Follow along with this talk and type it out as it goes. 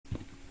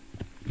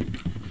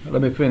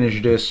Let me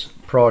finish this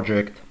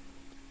project.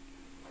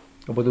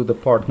 I will do the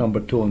part number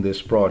 2 on this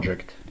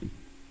project.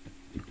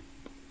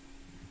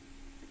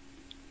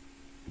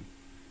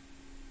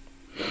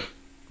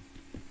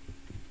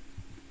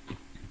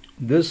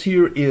 This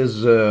here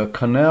is a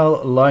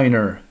canal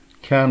liner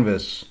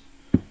canvas.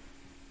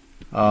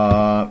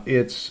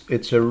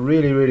 It's a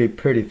really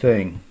pretty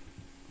thing.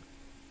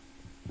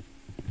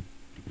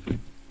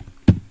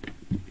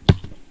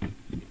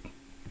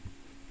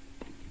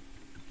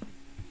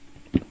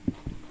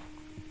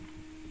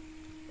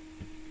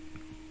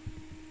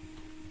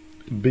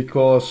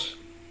 Because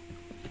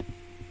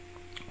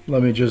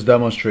let me just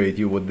demonstrate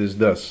you what this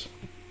does.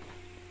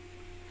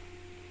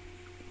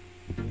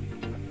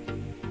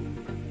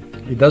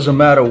 It doesn't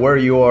matter where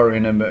you are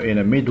in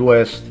a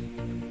Midwest,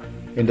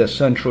 in the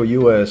central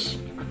US,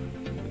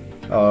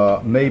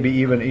 maybe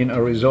even in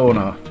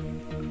Arizona,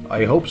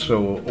 I hope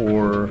so,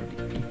 or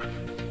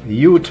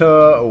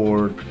Utah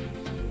or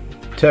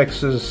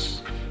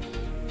Texas,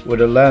 where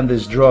the land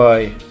is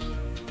dry,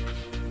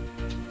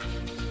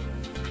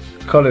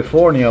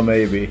 California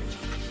maybe.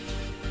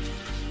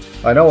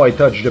 I know I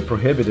touched the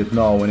prohibited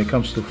now when it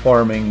comes to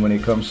farming, when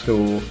it comes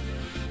to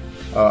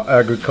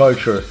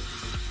agriculture.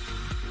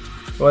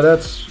 Well,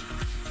 that's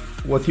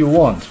what you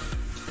want.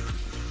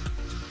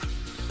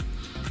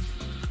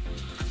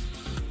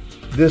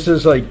 This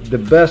is like the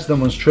best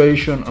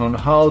demonstration on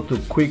how to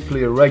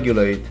quickly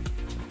regulate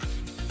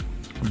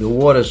the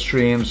water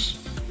streams,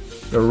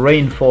 the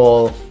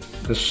rainfall,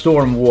 the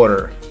storm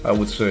water, I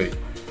would say.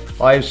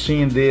 I've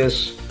seen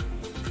these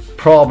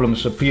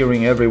problems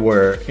appearing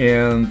everywhere,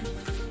 and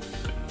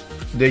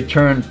they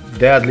turn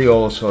deadly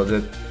also,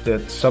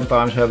 that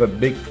sometimes have a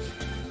big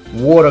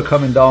water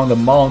coming down the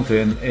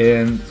mountain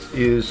and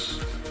is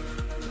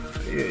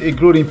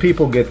including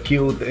people get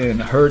killed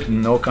and hurt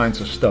and all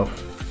kinds of stuff.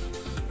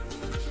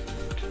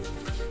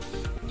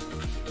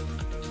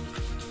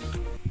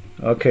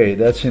 Okay,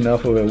 that's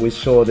enough of it. We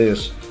saw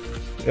this.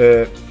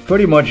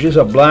 Pretty much these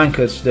are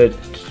blankets that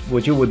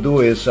what you would do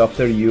is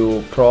after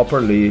you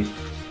properly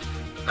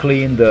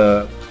clean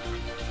the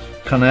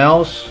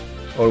canals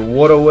or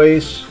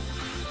waterways,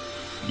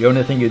 the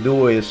only thing you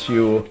do is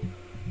you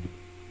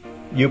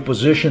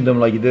position them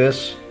like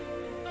this,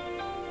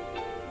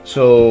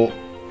 so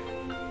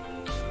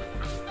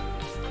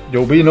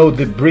there'll be no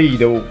debris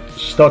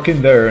stuck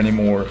in there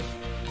anymore.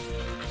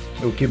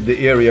 It'll keep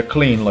the area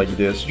clean like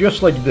this,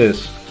 just like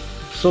this.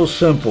 So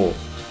simple.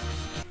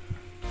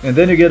 And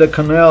then you get a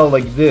canal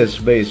like this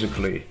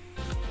basically,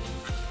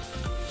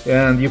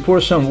 and you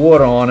pour some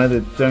water on it,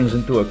 it turns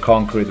into a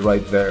concrete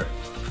right there,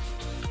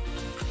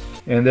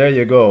 and there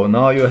you go.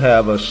 Now you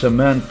have a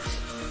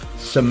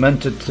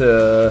cemented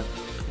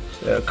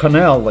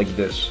canal like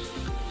this.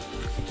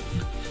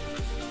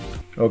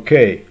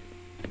 Okay,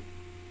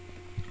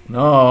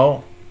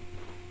 now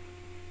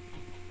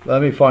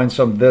let me find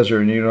some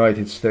desert in the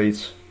United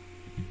States.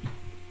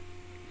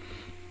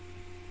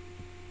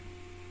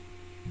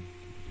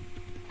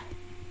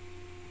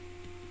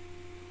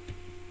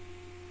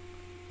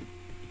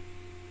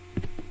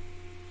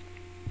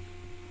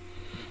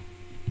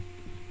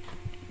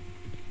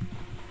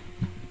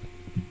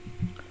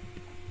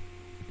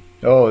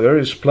 Oh, there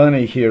is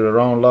plenty here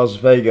around Las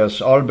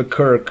Vegas,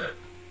 Albuquerque.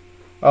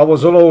 I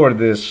was all over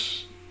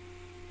this.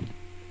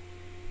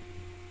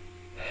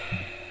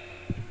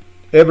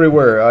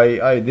 Everywhere.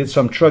 I did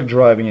some truck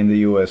driving in the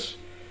US.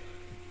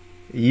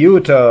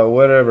 Utah,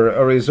 wherever,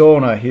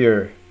 Arizona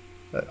here.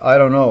 I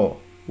don't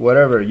know.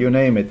 Whatever, you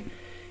name it.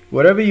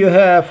 Wherever you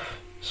have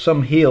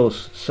some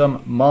hills,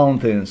 some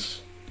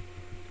mountains.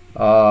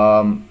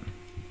 Look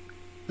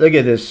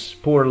at this,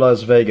 poor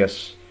Las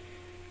Vegas.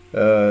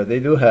 They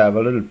do have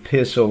a little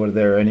piss over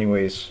there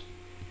anyways.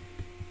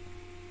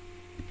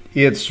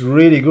 It's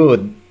really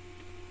good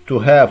to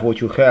have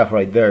what you have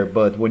right there,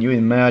 but when you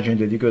imagine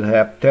that you could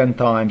have 10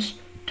 times,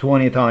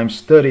 20 times,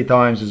 30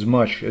 times as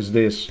much as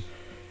this.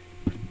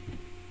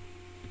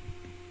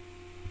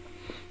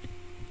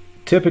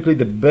 Typically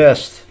the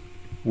best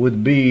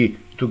would be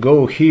to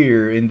go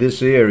here in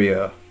this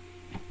area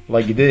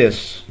like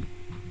this,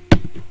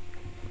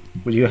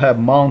 where you have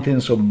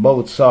mountains on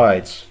both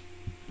sides.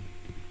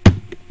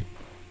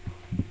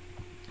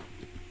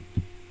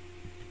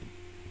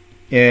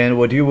 And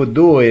what you would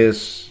do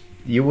is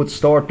you would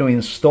start to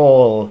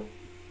install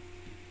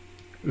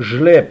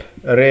žlep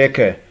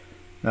reke.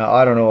 Now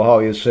I don't know how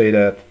you say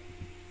that.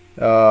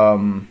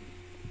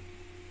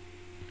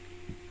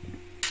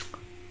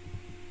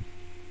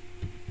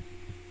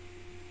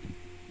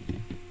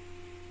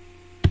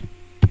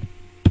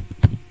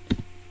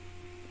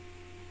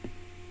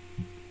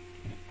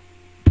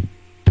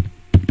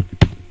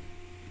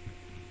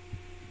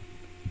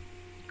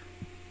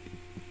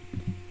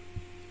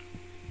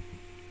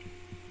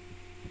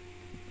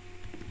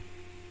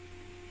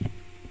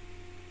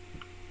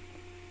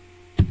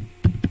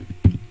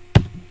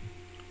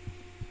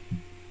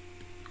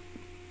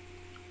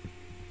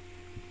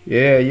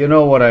 Yeah, you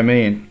know what I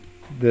mean.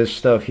 This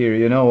stuff here,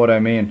 you know what I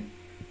mean.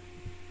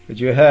 But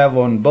you have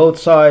on both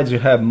sides, you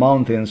have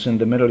mountains. In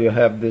the middle you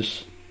have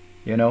this,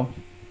 you know.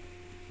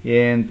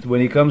 And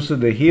when it comes to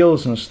the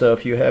hills and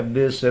stuff, you have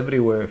this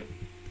everywhere.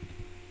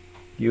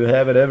 You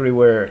have it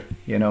everywhere,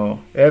 you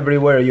know,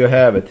 everywhere you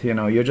have it, you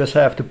know. You just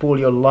have to pull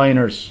your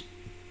liners,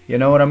 you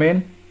know what I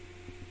mean?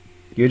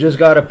 You just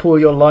gotta pull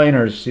your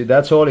liners. See,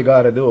 that's all you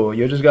gotta do.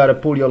 You just gotta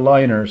pull your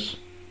liners.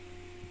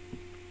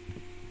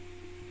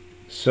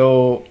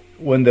 So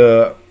when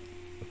the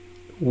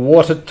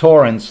water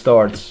torrent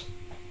starts,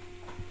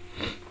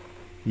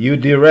 you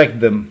direct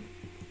them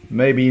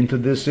maybe into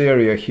this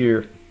area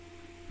here.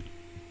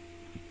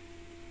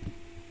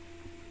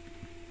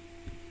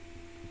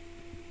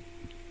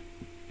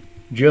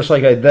 Just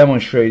like I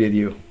demonstrated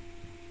you.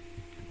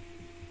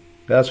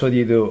 That's what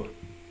you do.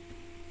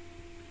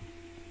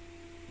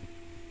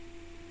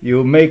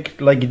 You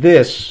make like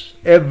this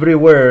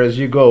everywhere as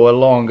you go,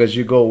 along as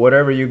you go,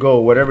 wherever you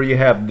go, wherever you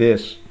have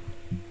this.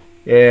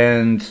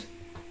 And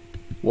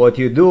what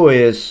you do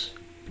is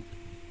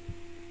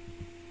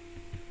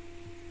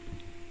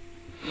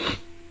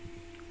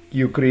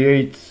you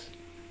create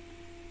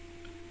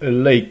a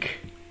lake,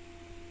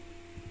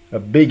 a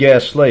big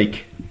ass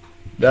lake.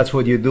 That's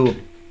what you do.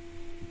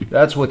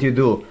 That's what you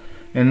do.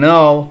 And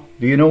now,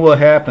 do you know what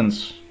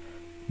happens?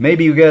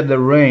 Maybe you get the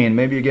rain,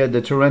 maybe you get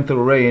the torrential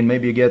rain,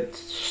 maybe you get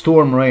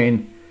storm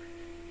rain,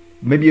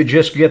 maybe you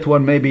just get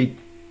one, maybe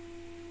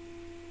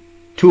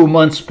 2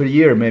 months per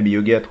year, maybe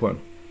you get one.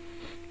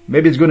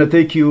 Maybe it's going to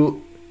take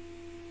you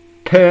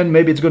 10,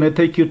 maybe it's going to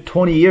take you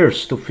 20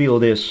 years to feel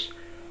this,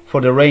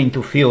 for the rain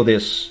to feel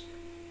this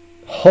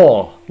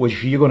hole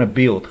which you're going to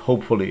build,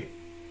 hopefully.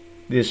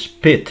 This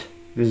pit,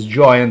 this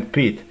giant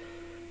pit.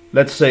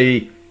 Let's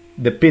say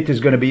the pit is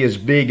going to be as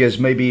big as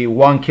maybe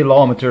 1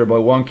 kilometer by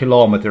 1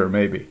 kilometer,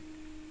 maybe.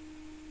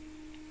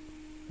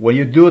 When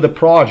you do the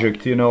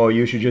project, you know,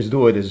 you should just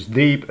do it as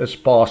deep as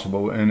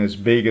possible and as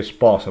big as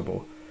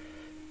possible.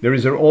 There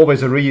is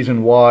always a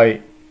reason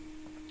why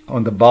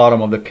on the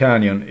bottom of the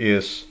canyon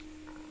is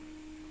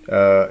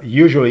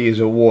usually is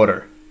a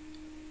water,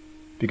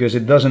 because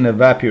it doesn't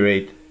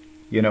evaporate.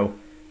 You know,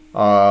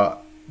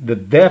 the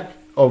depth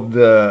of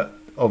the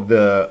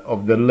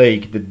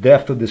lake, the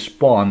depth of this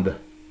pond,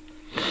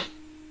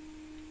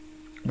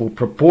 will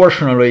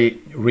proportionally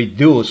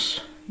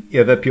reduce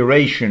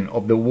evaporation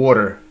of the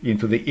water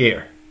into the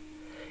air.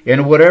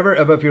 And whatever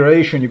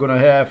evaporation you're going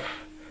to have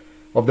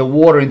of the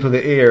water into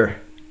the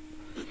air,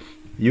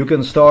 you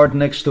can start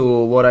next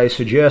to what I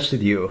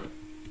suggested you.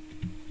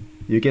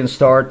 You can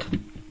start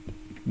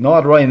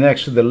not right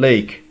next to the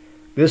lake.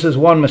 This is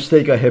one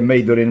mistake I have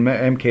made during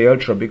MK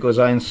Ultra, because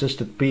I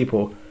insisted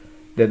people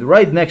that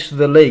right next to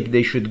the lake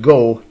they should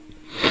go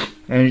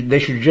and they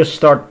should just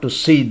start to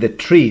seed the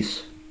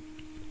trees.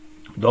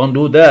 Don't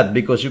do that,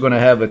 because you're going to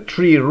have a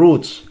tree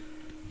roots.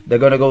 They're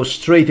going to go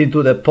straight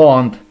into the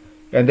pond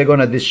and they're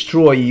going to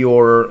destroy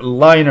your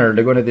liner.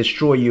 They're going to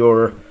destroy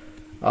your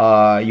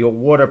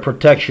water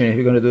protection. If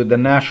you're going to do the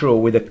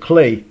natural with the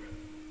clay,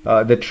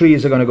 the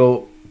trees are going to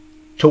go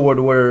toward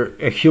where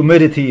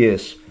humidity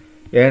is,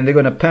 and they're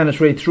going to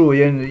penetrate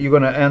through, and you're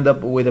going to end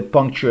up with a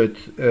punctured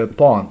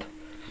pond.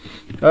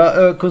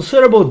 A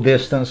considerable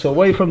distance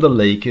away from the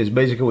lake is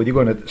basically what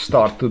you're going to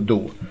start to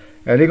do,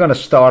 and you're going to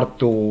start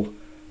to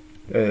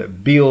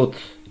build,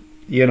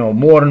 you know,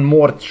 more and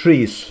more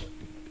trees.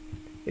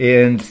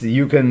 And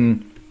you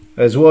can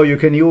as well, you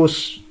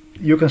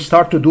can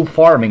start to do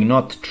farming,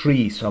 not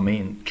trees, I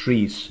mean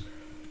trees,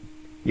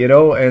 you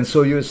know. And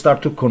so you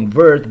start to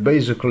convert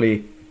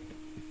basically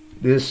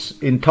this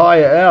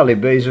entire alley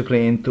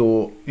basically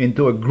into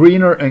a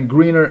greener and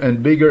greener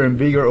and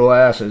bigger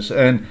oasis.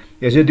 And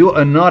as you do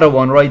another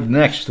one right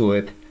next to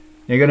it,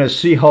 you're gonna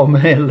see how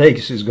many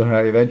lakes is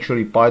gonna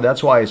eventually pile.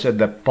 That's why I said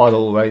that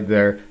puddle right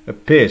there, a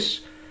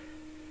piss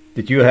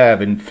that you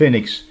have in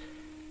Phoenix.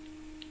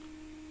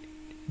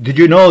 Did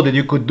you know that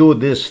you could do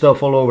this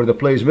stuff all over the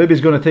place? Maybe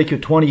it's gonna take you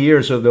 20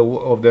 years of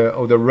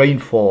the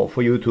rainfall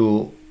for you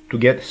to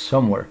get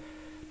somewhere,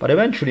 but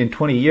eventually in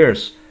 20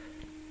 years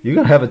you're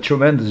gonna have a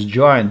tremendous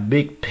giant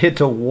big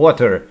pit of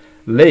water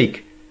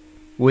lake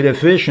with a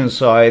fish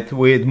inside,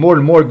 with more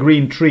and more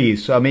green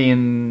trees. I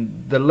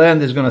mean, the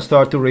land is going to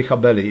start to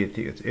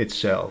rehabilitate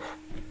itself.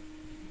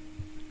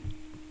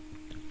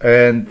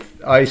 And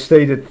I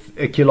stated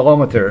a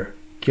kilometer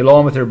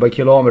by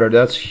kilometer.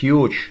 That's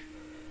huge.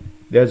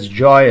 That's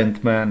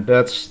giant, man.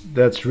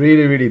 That's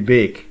really, really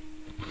big.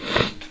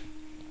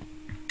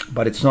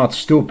 But it's not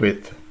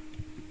stupid.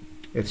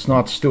 It's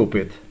not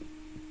stupid.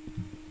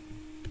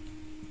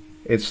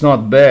 It's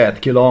not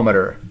bad,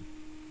 kilometer.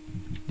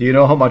 Do you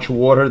know how much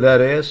water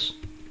that is?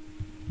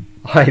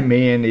 I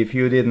mean, if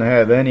you didn't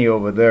have any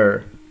over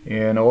there,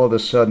 and all of a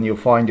sudden you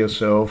find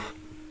yourself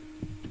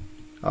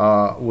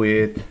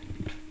with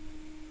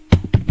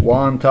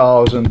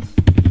 1,000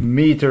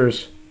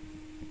 meters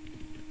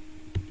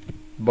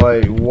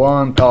by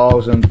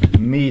 1,000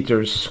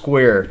 meters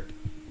square,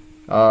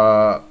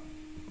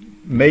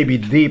 maybe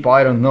deep,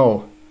 I don't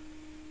know,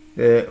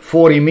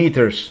 40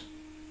 meters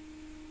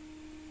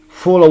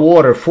full of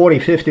water,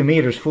 40-50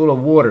 meters full of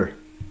water.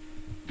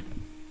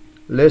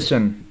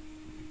 Listen,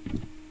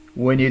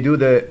 when you do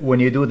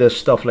the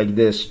stuff like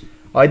this,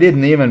 I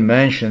didn't even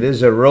mention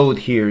there's a road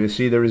here. You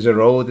see there is a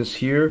road. It's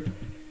here.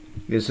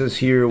 This is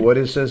here. What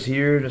is this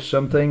here?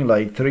 Something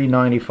like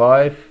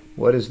 395.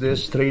 What is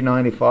this?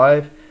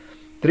 395.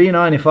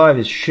 395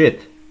 is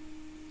shit.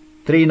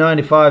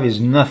 395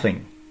 is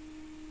nothing.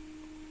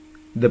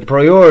 The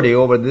priority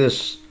over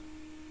this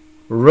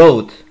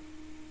road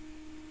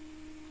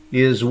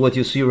is what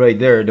you see right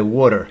there, the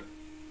water.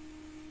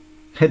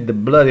 The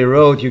bloody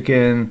road, you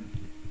can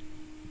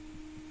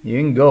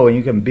go and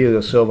you can build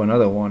yourself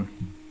another one.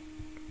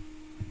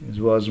 This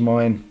was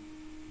mine.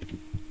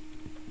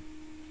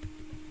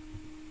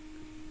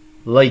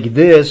 Like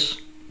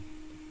this,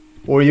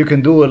 or you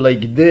can do it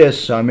like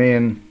this. I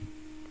mean,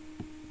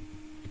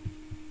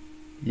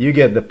 you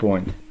get the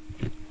point.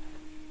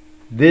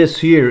 This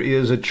here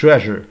is a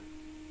treasure.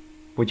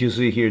 What you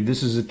see here,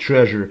 this is a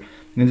treasure,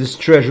 and this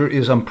treasure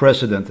is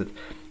unprecedented.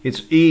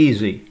 It's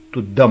easy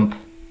to dump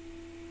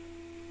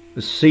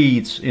the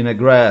seeds in a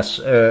grass,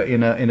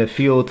 in a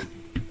field,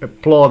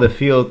 plow the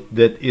field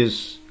that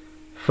is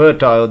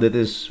fertile, that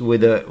is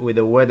with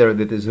a weather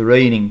that is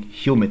raining,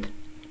 humid.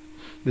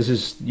 This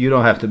is, you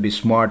don't have to be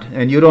smart,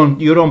 and you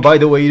don't by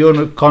the way, you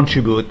don't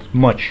contribute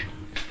much.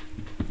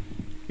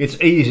 It's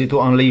easy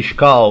to unleash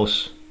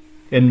cows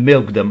and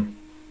milk them,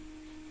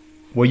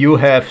 where you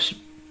have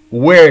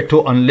where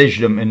to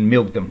unleash them and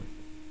milk them.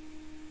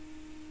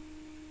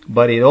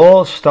 But it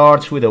all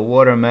starts with the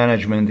water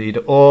management.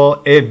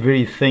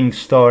 Everything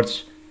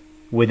starts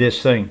with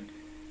this thing.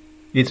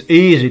 It's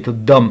easy to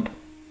dump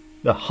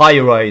the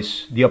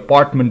high-rise, the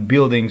apartment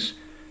buildings,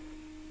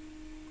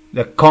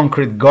 the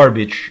concrete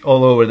garbage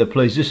all over the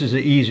place. This is an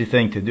easy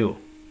thing to do.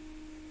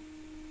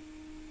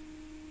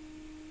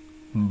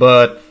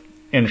 But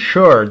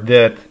ensure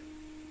that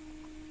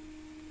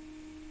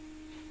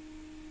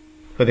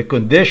for the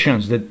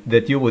conditions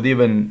that you would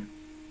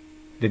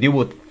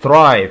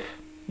thrive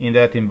in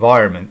that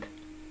environment,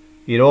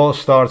 it all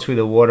starts with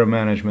the water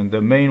management.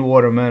 The main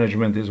water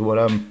management is what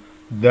I'm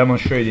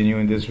demonstrating you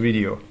in this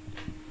video.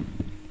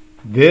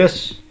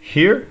 This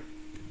here,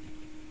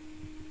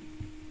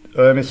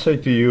 let me say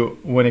to you,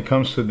 when it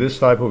comes to this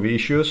type of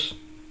issues,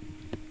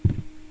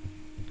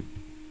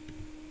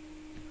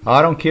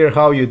 I don't care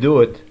how you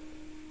do it.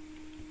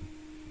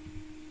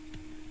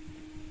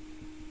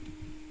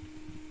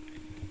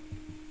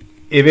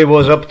 If it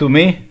was up to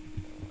me,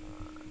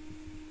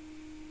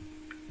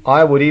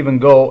 I would even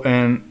go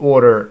and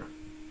order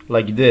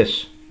like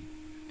this,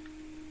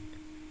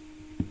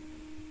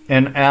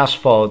 an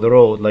asphalt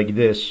road like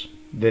this,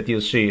 that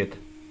you see it,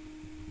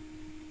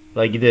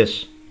 like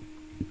this,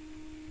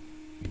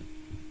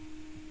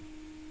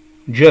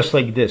 just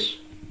like this,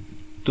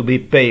 to be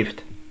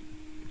paved,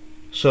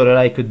 so that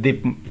I could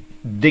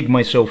dig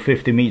myself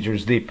 50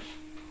 meters deep.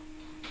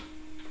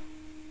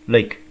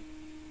 Like,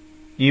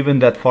 even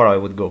that far I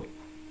would go.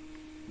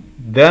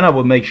 Then I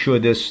would make sure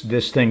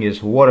this thing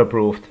is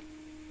waterproofed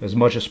as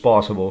much as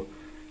possible.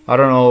 I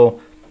don't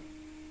know,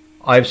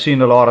 I've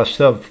seen a lot of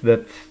stuff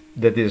that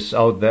is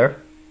out there.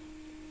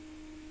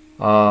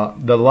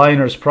 The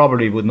liners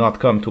probably would not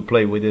come to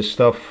play with this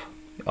stuff,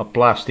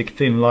 plastic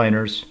thin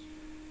liners.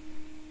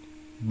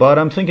 But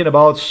I'm thinking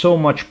about so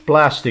much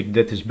plastic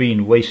that is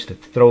being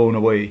wasted, thrown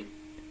away.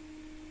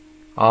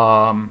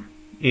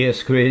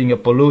 Is creating a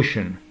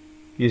pollution,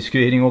 is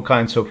creating all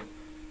kinds of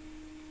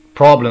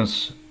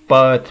problems.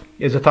 But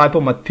it's a type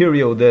of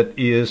material that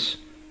is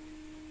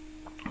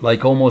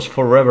like almost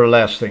forever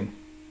lasting.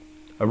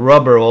 A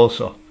rubber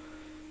also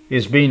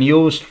is being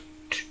used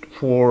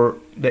for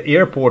the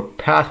airport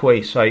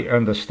pathways, I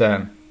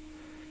understand,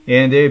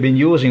 and they've been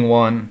using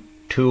one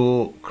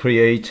to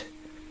create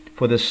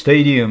for the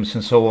stadiums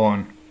and so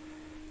on.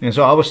 And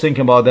so I was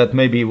thinking about that,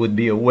 maybe it would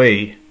be a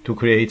way to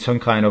create some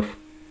kind of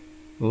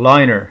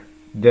liner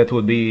that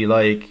would be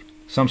like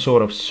some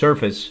sort of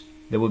surface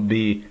that would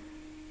be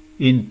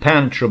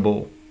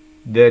impenetrable,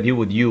 that you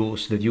would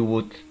use, that you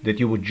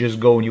would just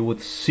go and you would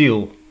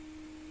seal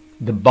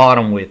the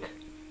bottom with,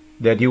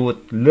 that you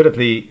would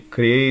literally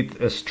create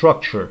a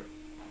structure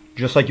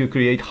just like you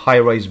create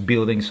high-rise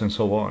buildings and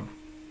so on.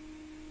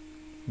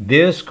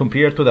 This,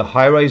 compared to the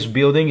high-rise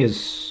building,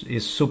 is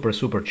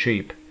super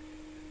cheap,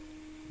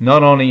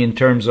 not only in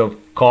terms of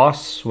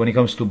costs when it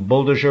comes to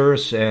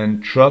bulldozers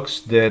and trucks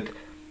that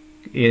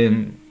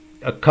in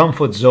a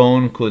comfort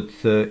zone could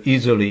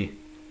easily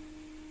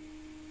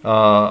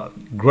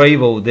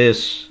gravel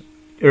this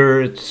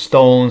earth,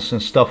 stones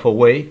and stuff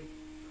away,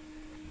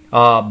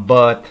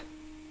 but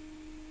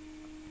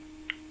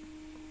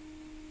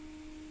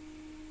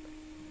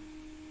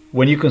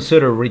when you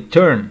consider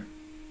return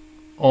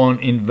on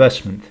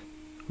investment,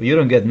 you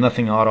don't get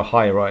nothing out of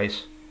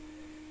high-rise.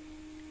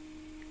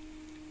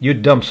 You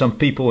dump some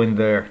people in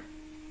there,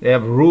 they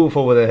have a roof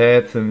over their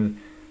heads and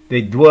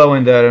they dwell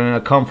in there in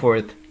a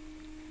comfort.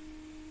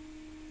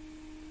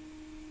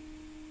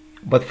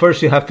 But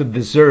first you have to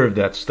deserve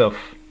that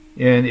stuff,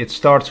 and it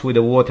starts with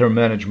the water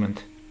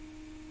management.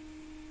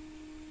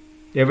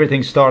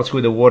 Everything starts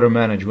with the water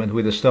management,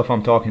 with the stuff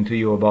I'm talking to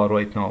you about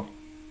right now.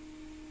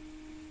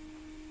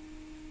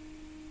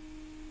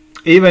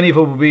 even if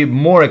it would be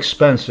more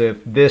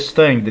expensive, this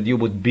thing that you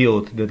would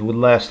build that would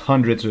last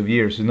hundreds of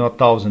years, not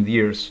 1,000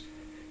 years,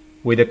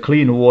 with a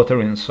clean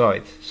water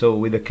inside. So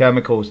with the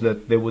chemicals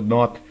that they would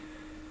not,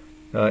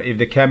 if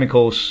the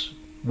chemicals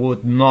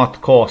would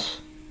not cause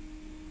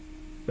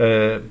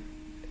a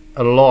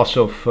loss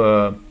of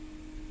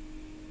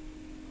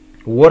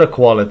water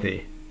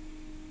quality,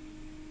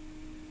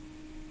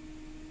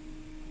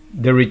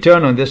 the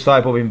return on this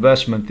type of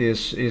investment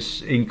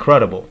is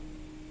incredible.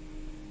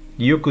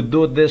 You could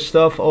do this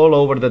stuff all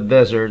over the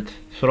desert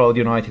throughout the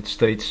United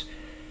States.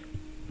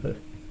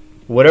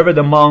 Wherever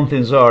the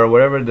mountains are,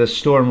 wherever the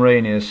storm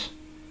rain is,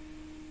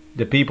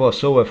 the people are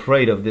so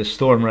afraid of this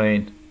storm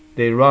rain,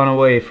 they run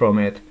away from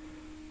it.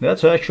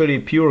 That's actually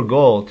pure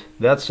gold.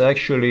 That's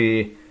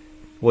actually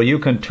what you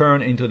can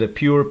turn into the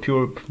pure,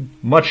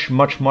 much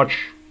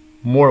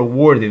more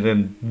worthy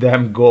than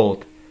damn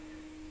gold.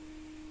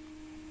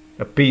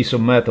 A piece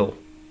of metal.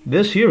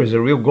 This here is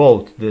a real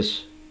gold.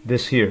 This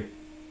here.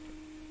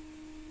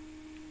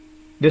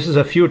 This is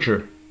a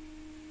future.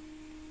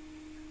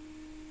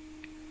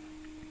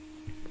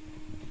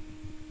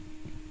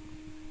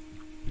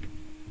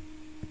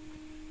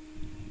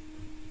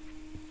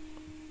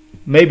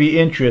 Maybe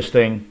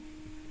interesting.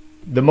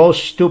 The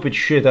most stupid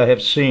shit I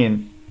have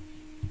seen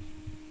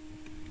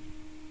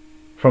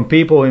from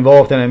people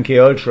involved in MK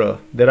Ultra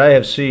that I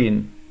have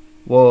seen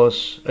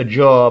was a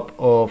job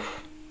of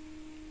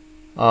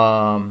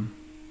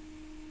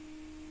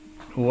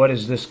what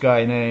is this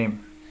guy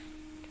name?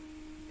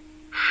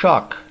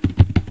 Shock.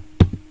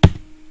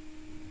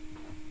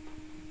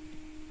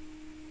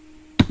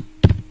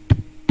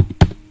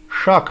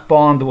 Shock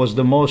Pond was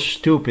the most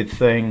stupid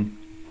thing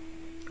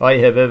I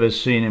have ever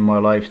seen in my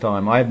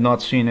lifetime. I have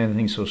not seen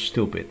anything so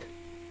stupid.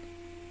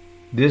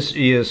 This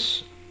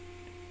is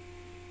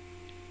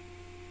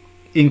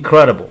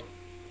incredible.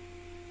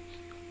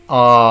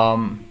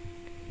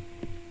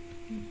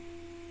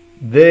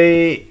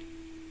 They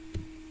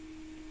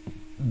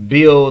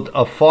built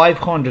a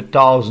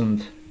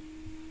 500,000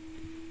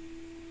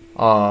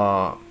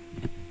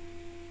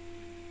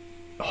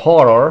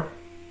 horror.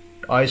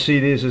 I see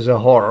this as a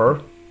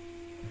horror.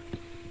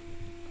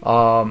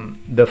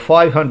 The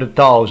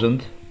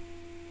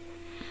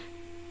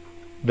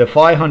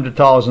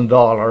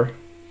 $500,000,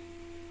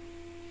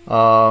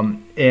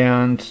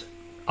 and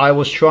I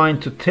was trying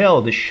to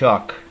tell the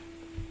Shock.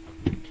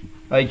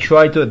 I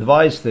tried to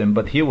advise him,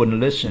 but he wouldn't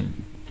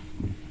listen.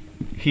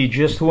 He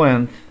just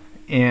went,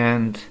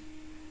 and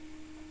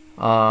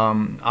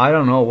I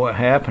don't know what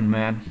happened,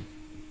 man.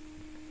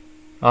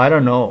 I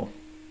don't know.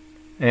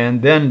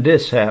 And then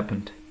this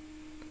happened.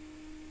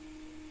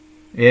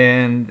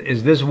 And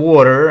is this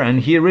water,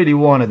 and he really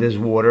wanted this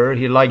water.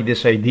 He liked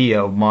this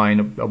idea of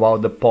mine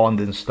about the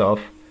pond and stuff.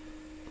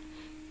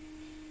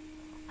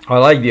 I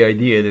like the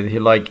idea that he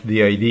liked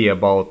the idea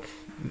about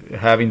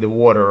having the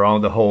water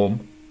around the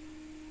home.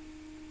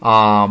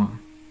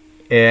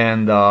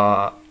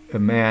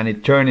 Man,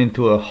 it turned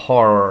into a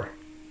horror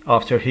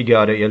after he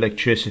got an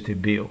electricity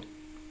bill.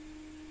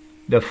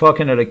 The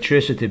fucking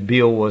electricity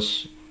bill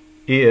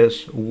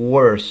is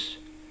worse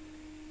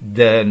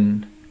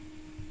than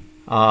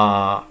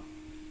a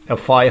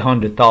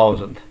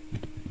 500,000.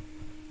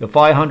 The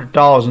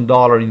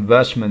 $500,000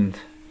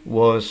 investment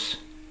was,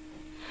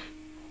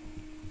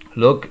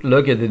 look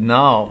at it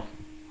now.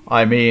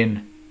 I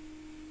mean,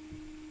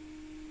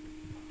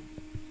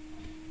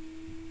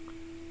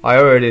 I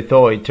already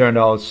thought it turned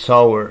out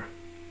sour.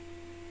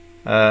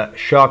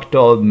 Shock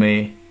told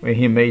me when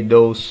he made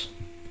those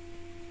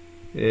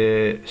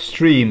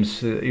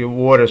streams,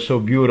 water so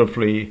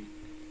beautifully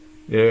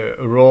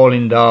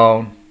rolling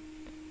down.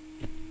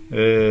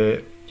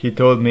 He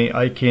told me,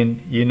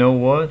 you know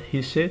what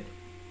he said?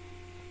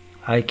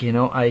 I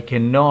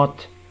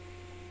cannot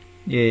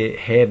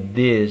have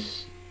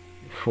this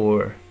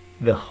for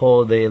the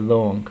whole day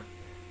long.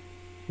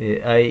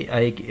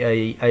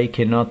 I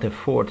cannot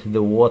afford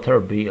the water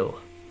bill.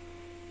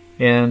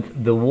 And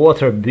the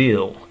water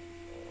bill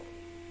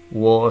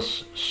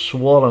was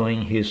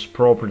swallowing his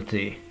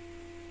property.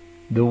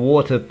 The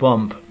water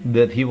pump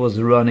that he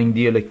was running,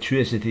 the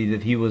electricity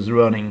that he was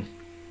running,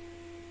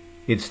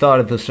 it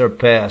started to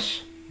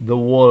surpass the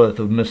wallet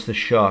of Mr.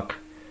 Shock.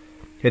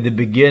 At the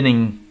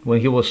beginning,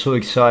 when he was so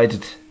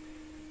excited,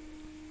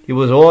 he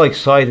was all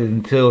excited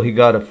until he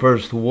got a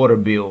first water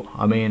bill,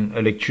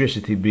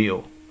 electricity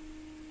bill.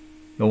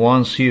 And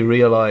once he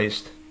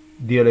realized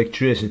the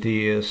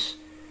electricity is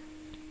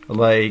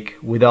like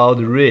without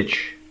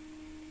rich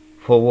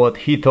for what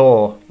he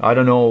thought, I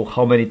don't know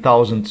how many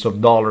thousands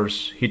of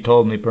dollars he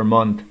told me per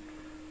month,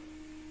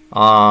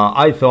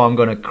 I thought I'm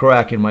gonna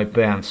crack in my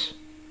pants.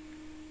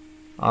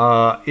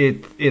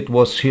 It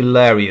was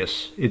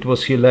hilarious. It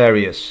was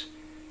hilarious.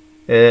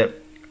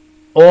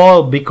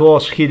 All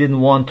because he didn't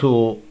want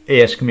to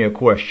ask me a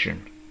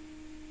question.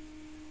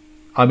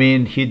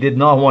 He did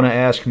not want to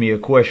ask me a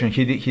question.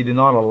 He did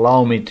not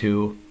allow me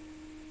to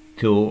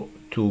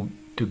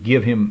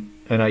give him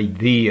an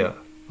idea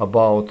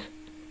about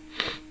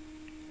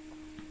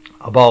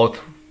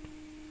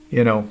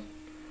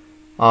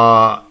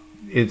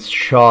it's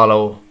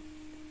shallow.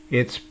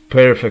 It's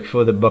perfect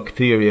for the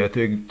bacteria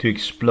to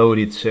explode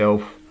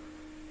itself.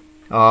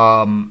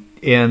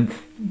 And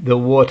the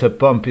water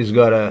pump is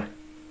gotta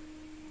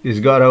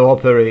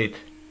operate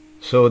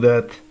so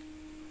that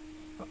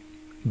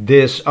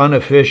this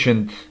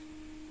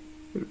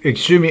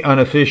extremely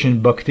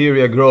inefficient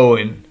bacteria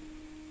growing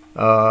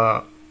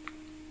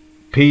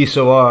piece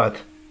of art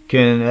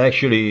can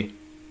actually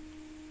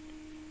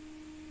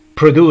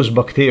produce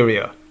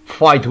bacteria,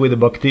 fight with the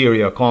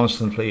bacteria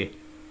constantly,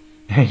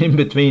 and in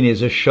between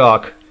is a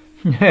shock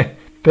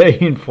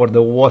paying for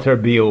the water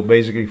bill,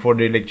 basically for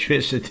the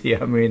electricity.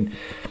 I mean,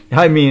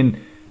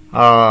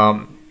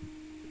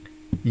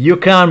 you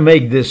can't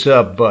make this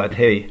up. But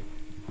hey,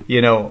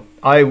 you know,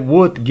 I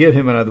would give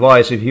him an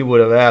advice if he would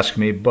have asked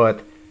me,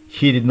 but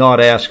he did not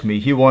ask me.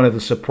 He wanted to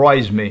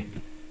surprise me.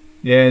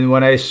 And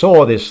when I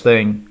saw this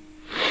thing,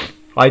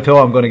 I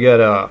thought I'm gonna get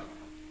a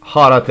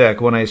heart attack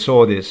when I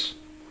saw this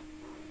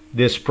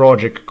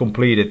project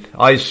completed.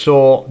 I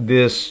saw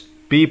this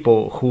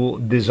people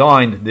who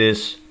designed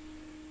this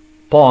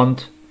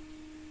pond,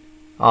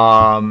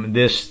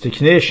 these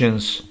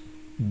technicians,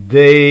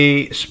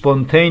 they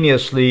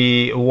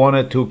spontaneously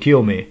wanted to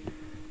kill me.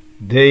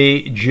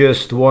 They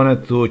just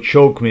wanted to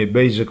choke me,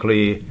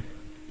 basically.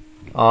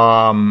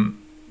 When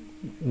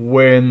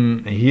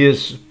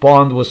his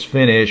pond was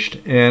finished,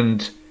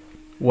 and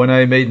when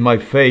I made my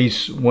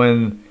face,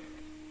 when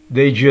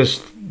they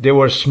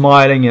were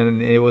smiling,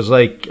 and it was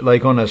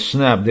like on a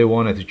snap, they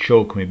wanted to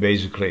choke me,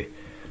 basically.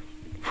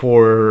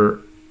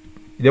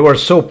 They were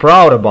so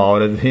proud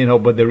about it, you know,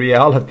 but the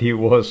reality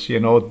was, you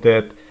know,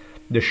 that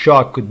the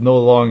shock could no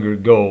longer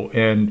go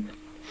and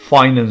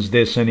finance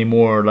this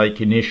anymore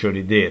like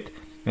initially did.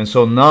 And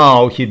so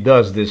now he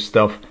does this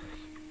stuff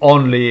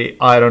only,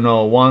 I don't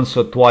know, once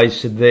or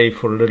twice a day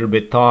for a little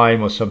bit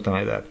time or something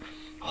like that.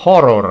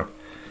 Horror.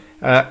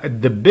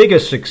 The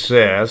biggest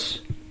success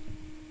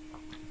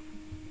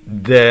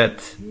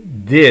that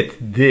did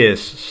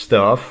this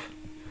stuff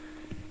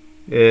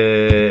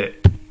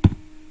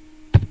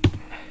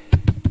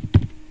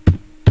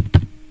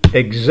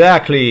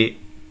exactly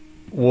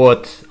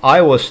what I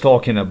was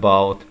talking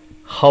about,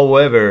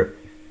 however,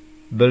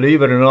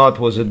 believe it or not,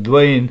 was a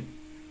Dwayne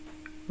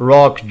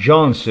Rock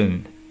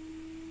Johnson.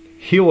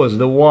 He was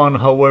the one,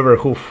 however,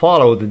 who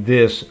followed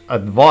this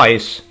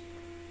advice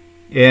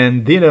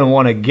and didn't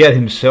want to get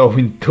himself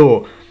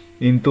into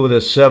the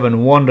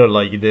seven wonder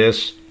like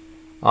this.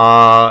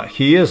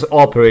 He is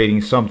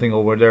operating something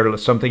over there,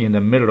 something in the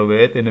middle of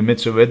it, in the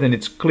midst of it, and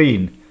it's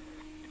clean.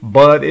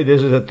 But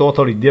this is a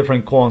totally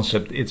different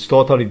concept. It's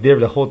totally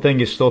different. The whole thing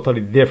is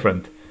totally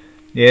different.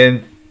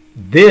 And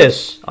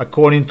this,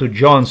 according to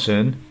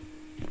Johnson,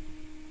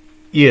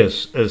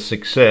 is a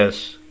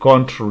success,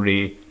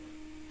 contrary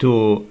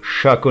to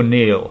Shaq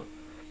O'Neal.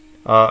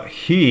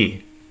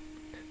 He,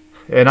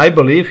 and I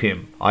believe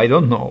him, I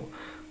don't know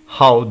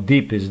how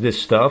deep is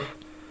this stuff,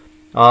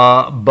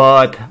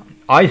 but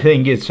I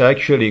think it's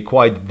actually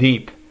quite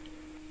deep,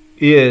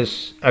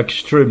 is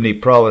extremely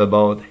proud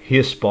about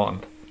his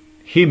pond.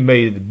 He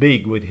made it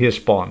big with his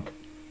pond.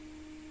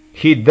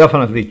 He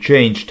definitely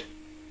changed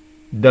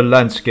the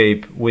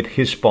landscape with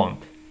his pond.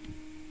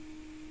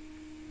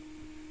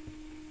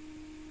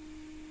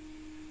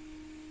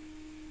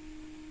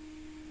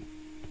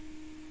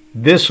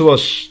 This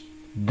was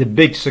the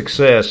big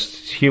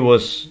success. He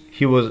was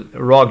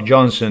Rock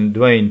Johnson.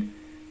 Dwayne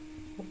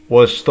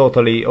was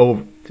totally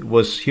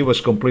he was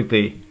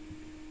completely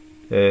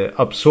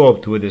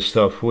absorbed with this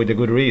stuff, with a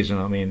good reason.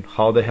 I mean,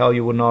 how the hell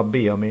you would not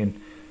be? I mean,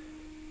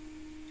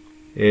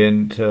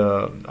 and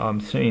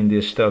I'm seeing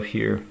this stuff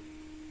here.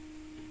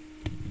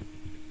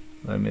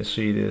 Let me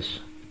see this.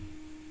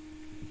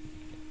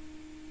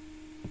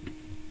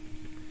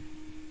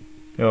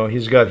 You know,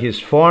 he's got his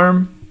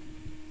farm.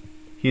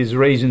 He's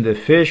raising the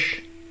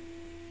fish,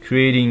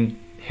 creating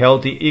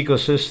healthy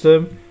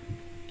ecosystem.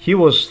 He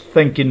was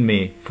thanking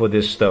me for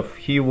this stuff.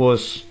 He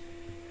was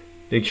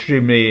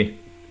extremely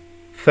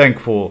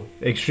thankful,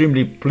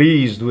 extremely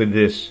pleased with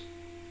this.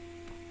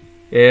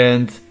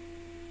 And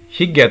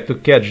he get to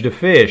catch the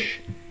fish.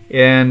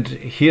 And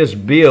his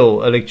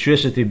bill,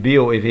 electricity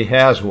bill, if he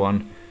has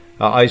one,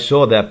 I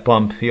saw that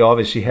pump, he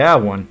obviously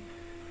have one,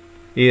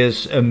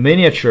 is a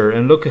miniature.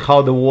 And look at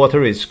how the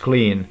water is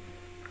clean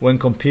when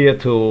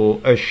compared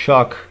to a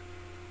Shock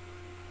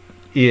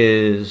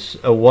is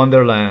a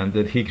wonderland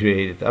that he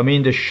created. I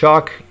mean, the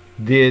Shock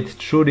did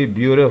truly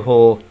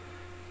beautiful.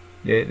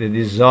 The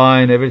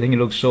design, everything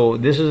looks so.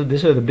 This is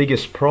the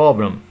biggest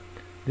problem.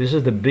 This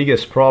is the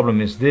biggest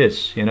problem, is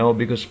this, you know,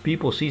 because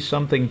people see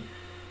something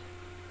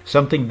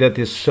that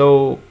is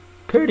so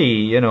pretty,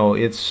 you know,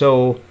 it's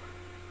so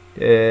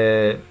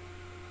it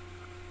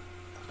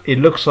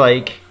looks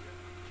like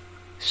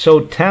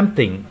so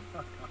tempting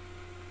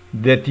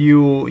that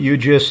you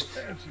just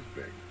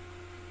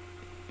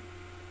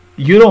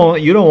you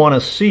don't want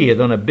to see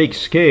it on a big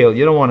scale.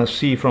 You don't want to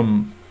see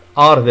from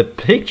out of the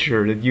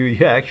picture, that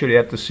you actually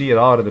have to see it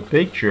out of the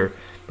picture.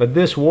 But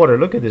this water,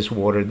 look at this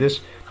water.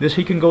 This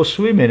he can go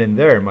swimming in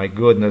there. My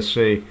goodness,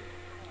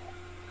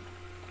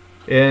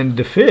 And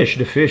the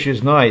fish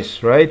is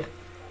nice, right?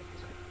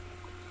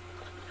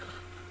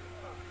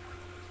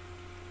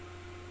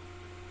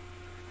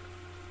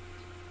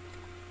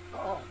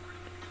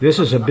 This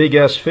is a big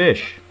ass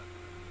fish.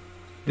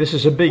 This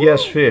is a big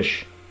ass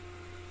fish.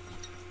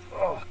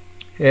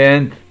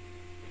 And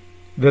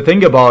the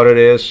thing about it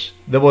is,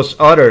 there was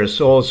others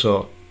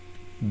also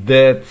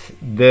that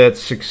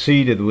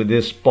succeeded with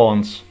these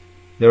ponds.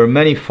 There were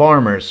many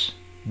farmers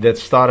that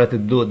started to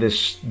do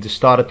this. They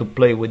started to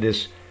play with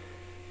this.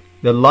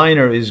 The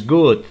liner is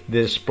good.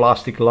 This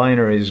plastic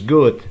liner is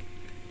good.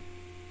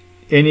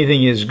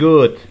 Anything is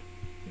good.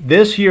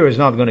 This here is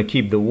not going to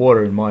keep the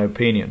water, in my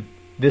opinion.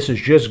 This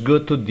is just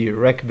good to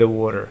direct the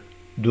water.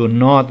 Do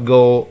not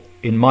go,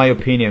 in my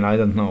opinion, I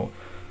don't know.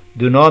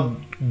 Do not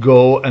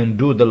go and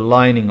do the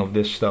lining of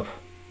this stuff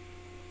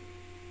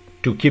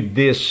to keep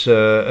this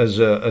as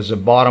a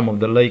bottom of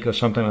the lake or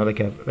something like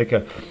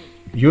a.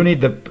 You need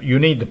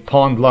the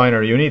pond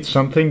liner. You need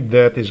something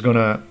that is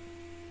gonna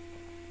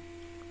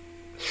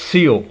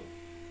seal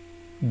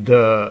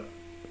the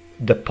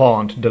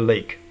pond, the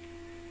lake.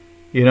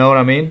 You know what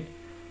I mean?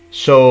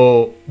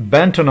 So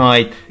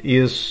bentonite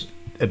is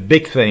a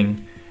big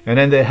thing, and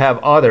then they have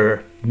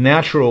other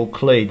natural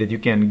clay that you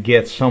can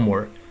get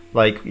somewhere.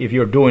 Like if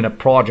you're doing a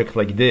project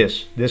like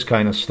this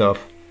kind of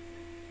stuff,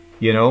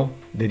 you know,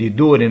 that you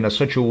do it in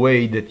such a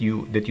way that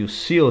you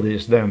seal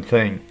this damn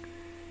thing,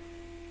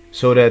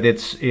 so that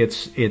it's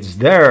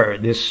there,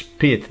 this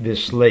pit,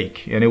 this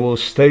lake, and it will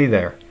stay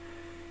there.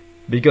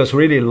 Because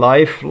really,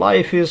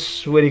 life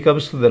is, when it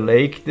comes to the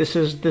lake,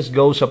 this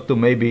goes up to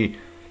maybe,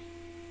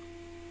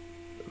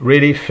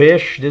 really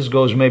fish, this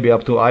goes maybe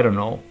up to, I don't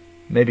know,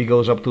 maybe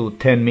goes up to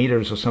 10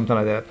 meters or something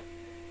like that.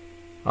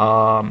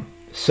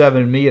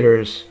 7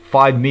 meters,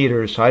 5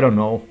 meters, I don't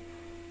know.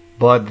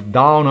 But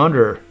down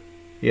under,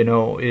 you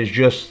know, is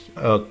just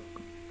a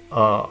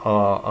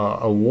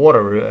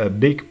water, a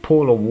big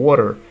pool of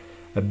water,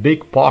 a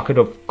big pocket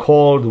of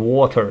cold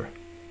water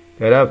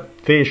that a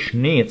fish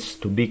needs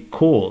to be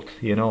cooled,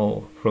 you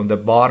know, from the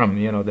bottom,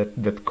 you know,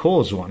 that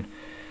cools one.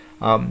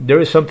 There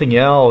is something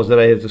else that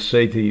I have to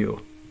say to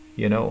you,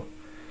 you know,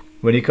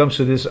 when it comes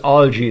to this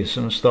algae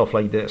and stuff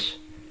like this.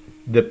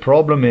 The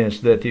problem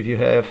is that if you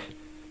have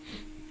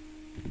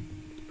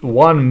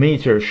 1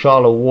 meter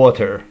shallow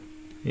water,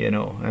 you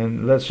know,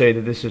 and let's say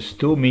that this is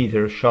 2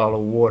 meters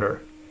shallow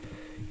water,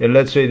 and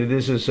let's say that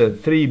this is a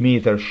 3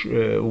 meter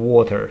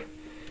water,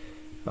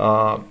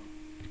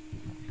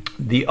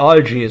 the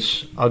algae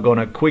are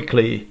gonna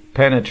quickly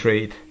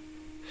penetrate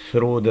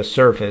through the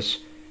surface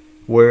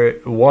where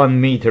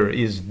 1 meter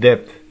is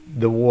depth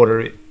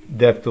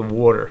of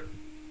water.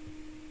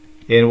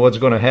 And what's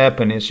gonna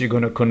happen is you're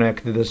gonna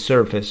connect the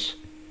surface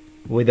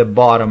with the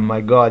bottom. My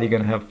God, you're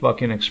gonna have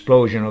fucking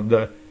explosion of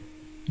the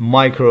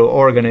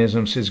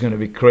microorganisms. Is gonna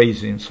be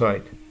crazy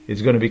inside.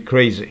 It's gonna be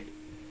crazy.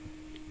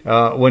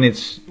 When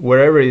it's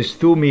wherever it's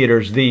 2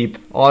 meters deep,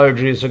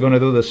 algae are gonna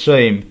do the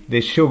same.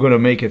 They're still gonna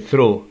make it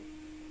through.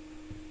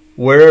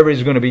 Wherever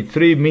it's gonna be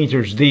 3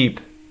 meters deep,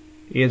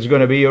 it's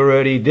gonna be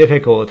already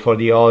difficult for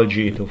the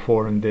algae to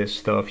form this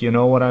stuff. You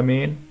know what I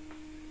mean?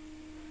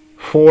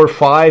 4,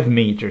 5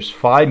 meters,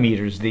 5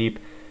 meters deep,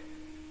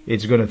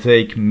 it's gonna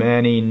take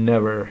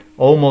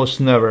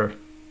almost never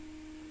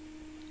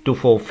to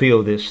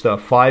fulfill this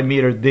stuff. 5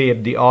 meter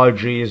deep, the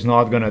algae is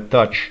not gonna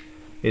touch,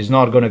 is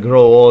not gonna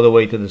grow all the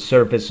way to the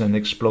surface and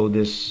explode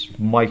these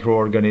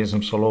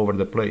microorganisms all over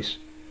the place,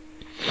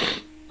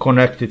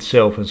 connect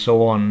itself and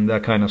so on,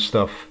 that kind of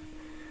stuff.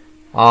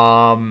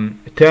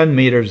 10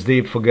 meters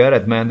deep, forget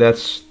it, man.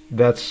 That's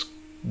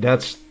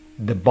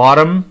the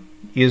bottom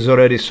is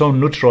already so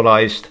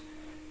neutralized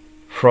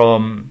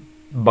from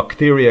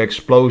bacteria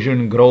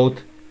explosion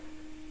growth,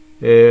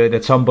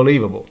 that's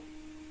unbelievable.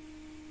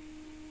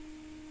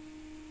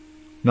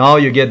 Now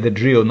you get the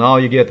drill. Now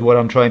you get what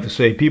I'm trying to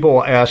say. People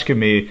are asking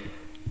me,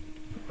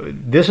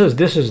 this is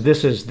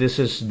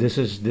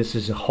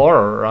a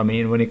horror. I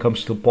mean, when it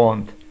comes to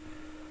pond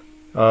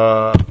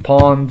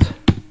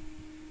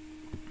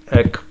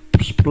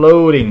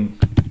exploding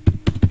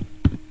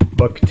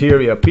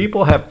bacteria,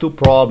 people have two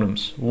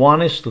problems.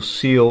 One is to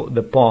seal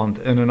the pond,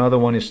 and another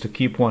one is to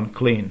keep one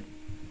clean.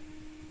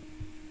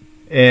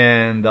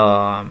 And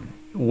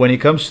when it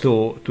comes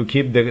to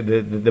keep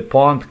the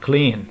pond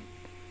clean,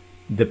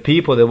 the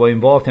people that were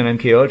involved in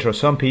MK Ultra,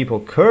 some people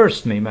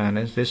cursed me, man.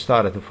 They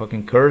started to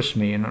fucking curse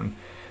me in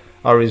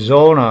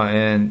Arizona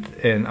and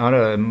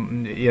other,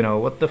 you know,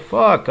 what the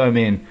fuck? I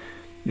mean,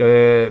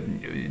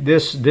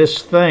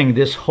 this thing,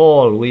 this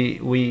hole,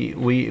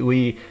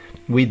 we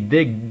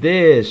dig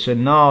this,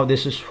 and now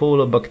this is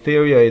full of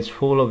bacteria, it's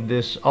full of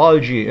this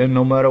algae, and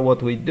no matter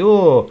what we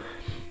do,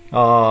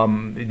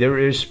 there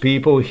is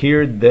people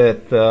here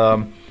that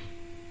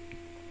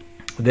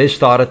they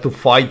started to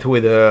fight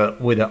with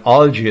the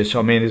algae.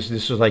 I mean, this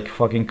is like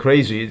fucking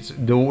crazy.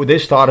 They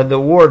started the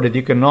war that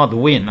you cannot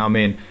win. I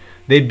mean,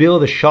 they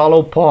build a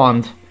shallow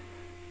pond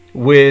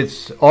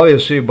with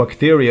obviously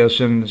bacteria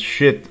and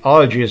shit,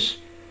 algae,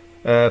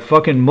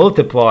 fucking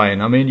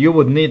multiplying. I mean, you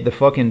would need the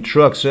fucking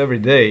trucks every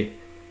day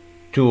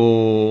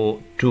I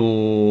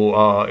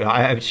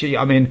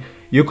mean,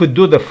 you could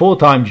do the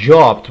full-time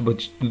job,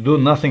 but do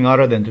nothing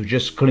other than to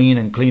just clean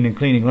and clean and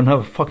clean. You're gonna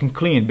have fucking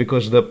clean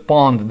because the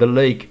pond, the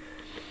lake,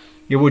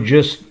 it would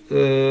just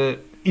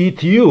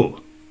eat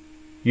you.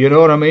 You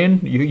know what I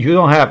mean? You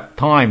don't have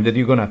time that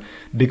you're gonna,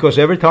 because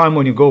every time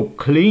when you go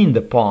clean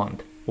the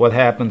pond, what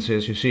happens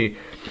is, you see,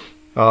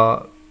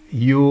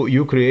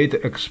 you create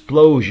an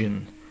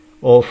explosion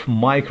of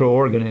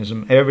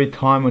microorganism. Every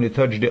time when you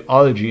touch the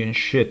algae and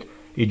shit,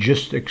 it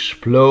just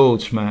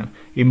explodes, man.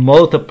 It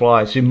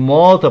multiplies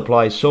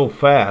so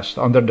fast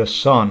under the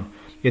sun.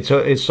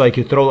 It's like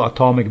you throw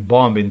atomic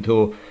bomb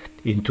into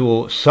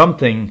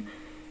something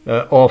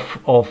of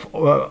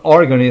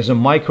organism,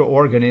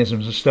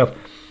 microorganisms and stuff.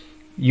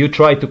 You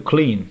try to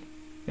clean,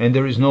 and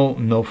there is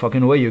no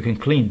fucking way you can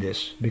clean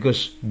this,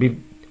 because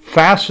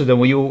faster than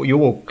you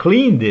will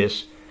clean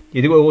this,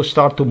 it will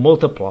start to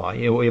multiply.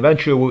 It will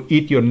eventually will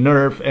eat your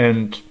nerve,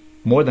 and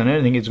more than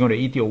anything, it's going to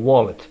eat your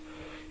wallet,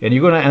 and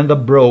you're going to end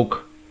up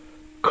broke,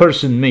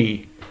 cursing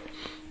me.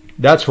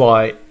 That's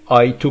why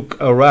I took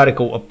a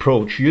radical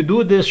approach. You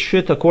do this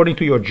shit according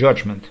to your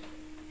judgment.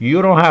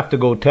 You don't have to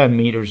go 10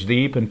 meters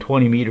deep and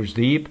 20 meters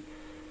deep.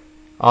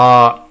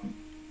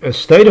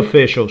 State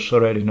officials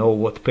already know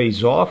what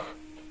pays off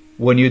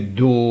when you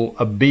do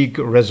a big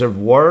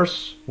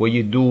reservoirs, when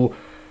you do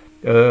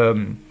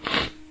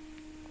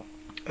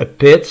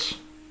pits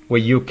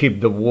where you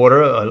keep the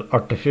water,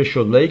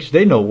 artificial lakes.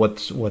 They know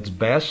what's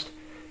best.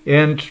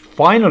 And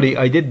finally,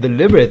 I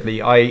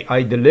deliberately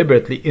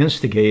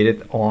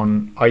instigated on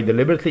a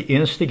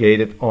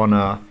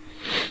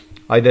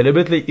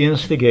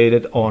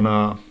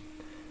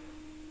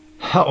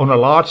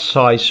large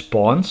size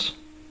ponds,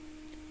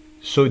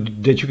 so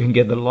that you can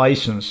get the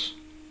license.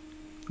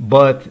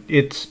 But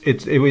it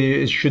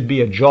should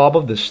be a job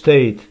of the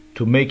state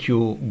to make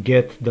you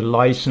get the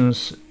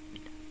license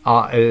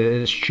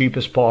as cheap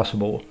as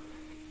possible,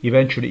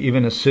 eventually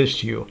even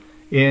assist you,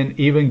 and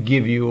even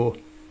give you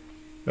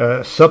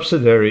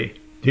subsidiary.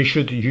 You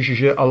should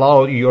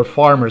allow your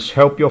farmers,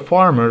 help your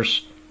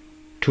farmers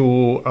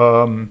to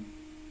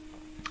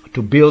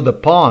build the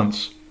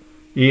ponds.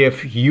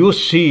 If you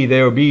see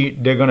they're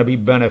going to be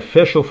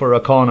beneficial for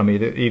economy,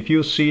 if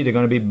you see they're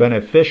going to be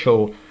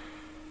beneficial,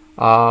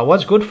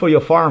 what's good for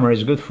your farmer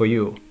is good for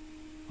you.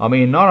 I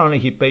mean, not only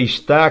he pays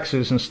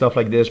taxes and stuff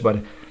like this, but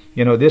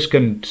you know, this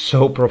can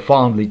so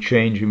profoundly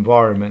change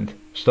environment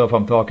stuff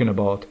I'm talking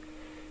about.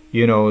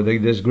 You know,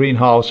 this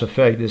greenhouse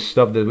effect, this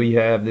stuff that we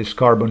have, this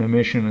carbon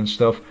emission and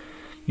stuff.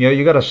 You know,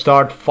 you got to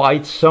start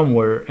fight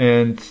somewhere,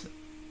 and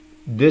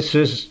this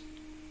is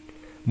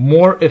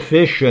more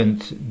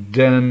efficient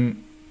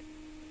than,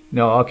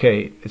 no,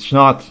 okay, it's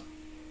not,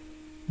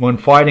 when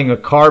fighting a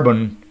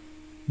carbon,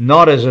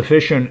 not as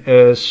efficient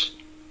as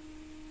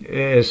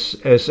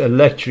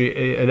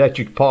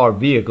electric power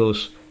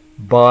vehicles,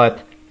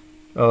 but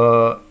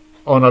on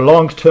a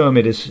long term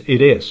it is.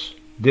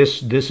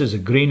 This is a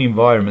green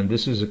environment.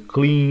 This is a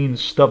clean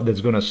stuff that's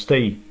gonna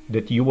stay,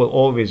 that you will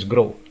always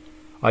grow.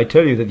 I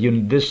tell you that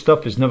this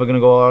stuff is never gonna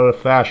go out of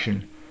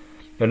fashion.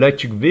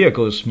 Electric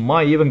vehicles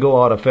might even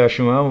go out of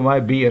fashion. Well,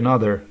 might be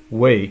another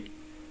way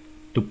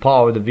to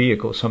power the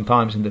vehicle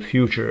sometimes in the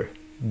future.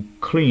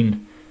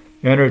 Clean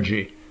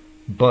energy.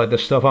 But the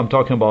stuff I'm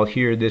talking about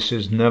here, this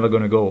is never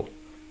gonna go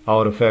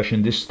out of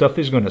fashion. This stuff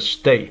is gonna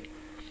stay.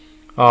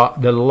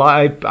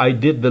 I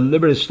did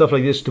deliberate stuff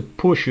like this to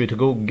push you to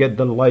go get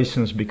the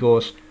license,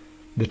 because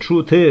the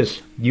truth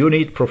is, you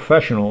need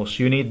professionals.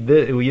 You need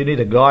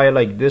a guy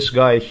like this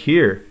guy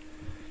here.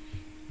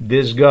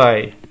 This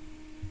guy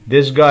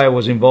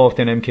was involved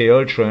in MK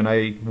Ultra, and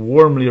I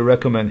warmly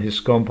recommend his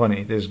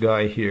company. This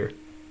guy here.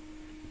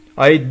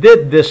 I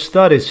did this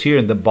studies here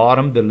in the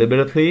bottom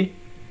deliberately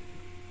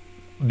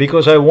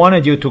because I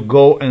wanted you to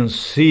go and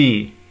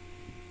see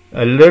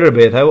a little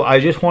bit.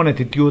 I just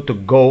wanted you to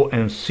go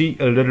and see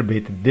a little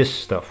bit this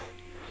stuff.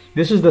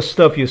 This is the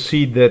stuff you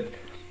see that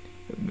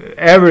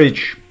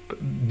average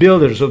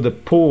builders of the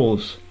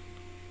pools.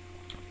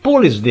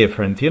 Pool is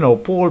different, you know.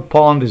 Pool,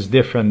 pond is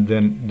different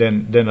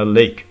than a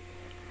lake.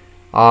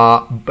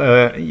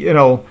 You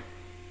know,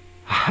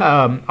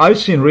 I've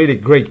seen really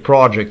great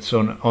projects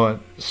on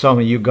some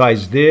of you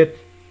guys did.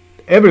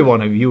 Every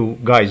one of you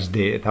guys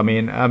did. I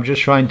mean, I'm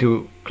just trying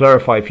to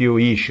clarify a few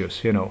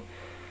issues, you know.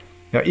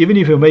 Now, even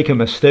if you make a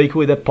mistake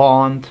with a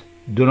pond,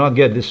 do not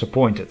get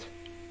disappointed.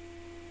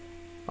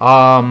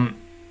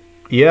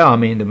 Yeah, I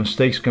mean, the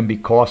mistakes can be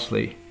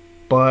costly.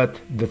 But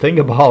the thing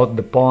about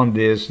the pond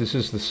is, this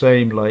is the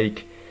same,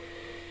 like,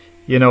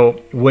 you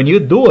know, when you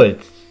do it,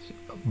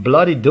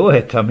 bloody do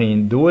it. I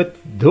mean, do it.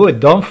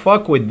 Don't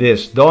fuck with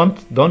this.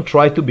 Don't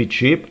try to be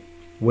cheap.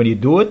 When you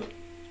do it,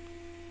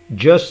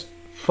 just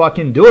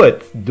fucking do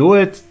it. Do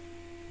it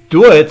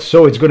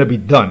so it's gonna be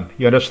done.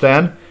 You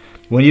understand?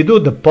 When you do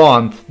the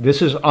pond,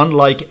 this is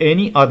unlike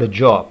any other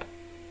job.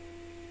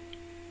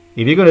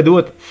 If you're gonna do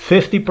it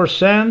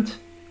 50%,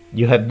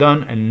 you have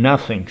done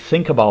nothing.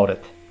 Think about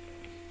it.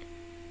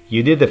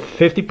 You did a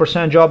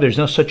 50% job. There's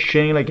no such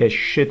thing like a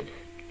shit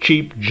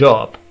cheap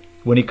job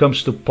when it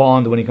comes to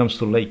pond, when it comes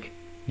to lake.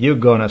 you're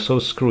gonna so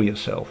screw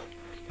yourself.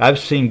 I've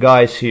seen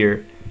guys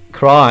here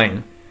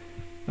crying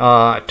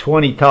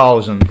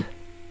 20,000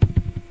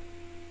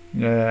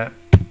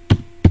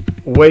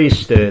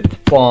 wasted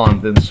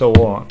pond and so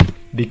on,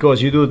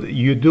 because you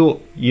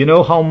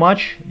know how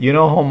much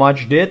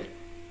did.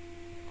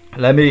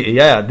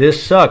 Yeah,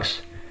 this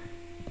sucks.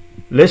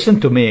 Listen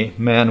to me,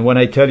 man, when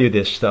I tell you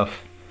this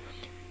stuff.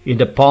 In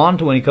the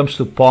pond, when it comes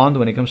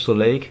to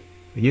lake,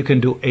 you can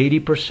do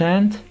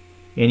 80%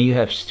 and you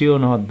have still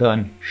not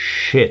done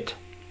shit.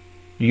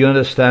 You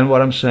understand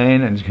what I'm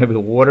saying? And it's going to be a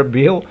water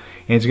bill,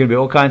 and it's going to be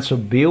all kinds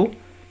of bill,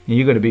 and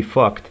you're going to be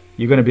fucked.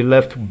 You're going to be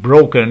left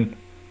broken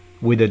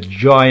with a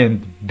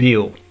giant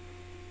bill.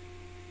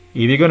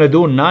 If you're going to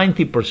do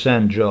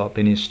 90% job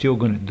and you're still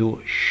going to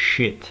do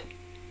shit,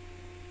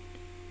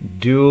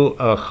 do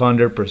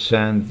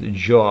 100%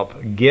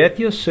 job. Get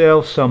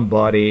yourself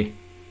somebody,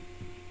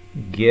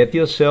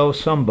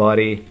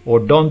 or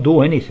don't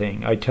do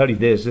anything. I tell you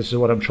this is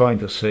what I'm trying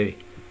to say.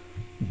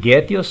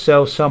 Get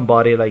yourself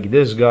somebody like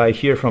this guy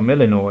here from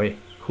Illinois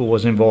who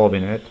was involved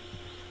in it.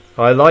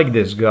 I like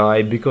this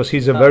guy because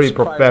he's a very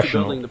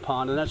professional. The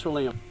pond, and that's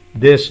really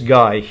this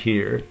guy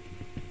here.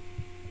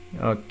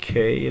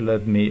 Okay,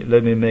 let me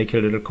make a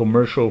little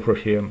commercial for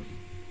him,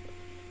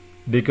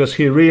 because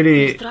he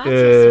really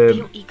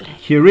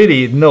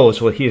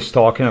knows what he's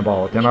talking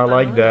about, and I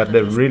like that.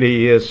 That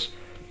really is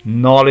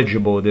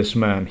knowledgeable, this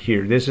man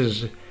here. This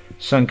is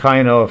some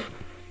kind of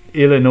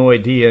Illinois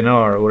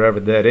DNR or whatever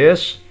that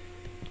is.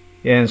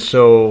 And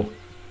so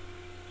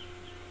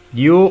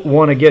you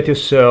want to get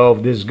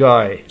yourself this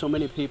guy. So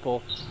many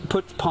people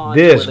put ponds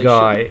this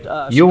guy.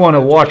 You want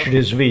to watch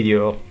this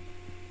video,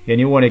 and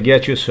you want to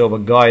get yourself a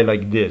guy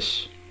like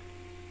this.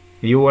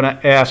 You want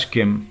to ask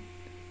him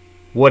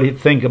what he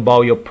think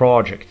about your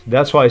project.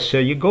 That's why I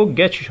say you go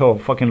get yourself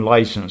a fucking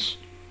license.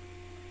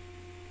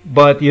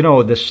 But you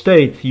know, the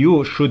state,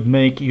 you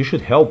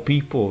should help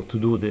people to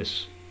do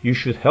this. You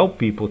should help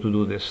people to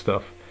do this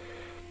stuff.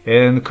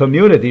 And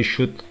community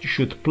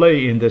should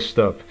play in this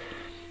stuff.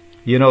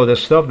 You know, the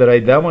stuff that I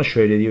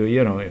demonstrated,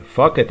 you know,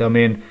 fuck it. I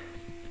mean,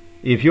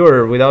 if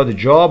you're without a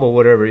job or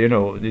whatever, you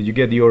know, you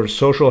get your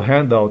social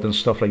handout and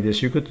stuff like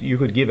this, you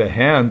could give a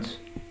hand,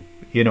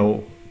 you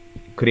know,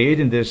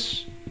 creating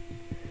this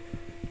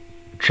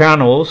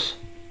channels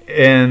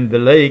and the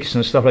lakes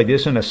and stuff like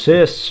this, and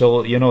assist,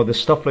 so you know, the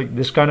stuff like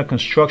this kind of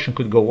construction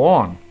could go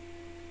on.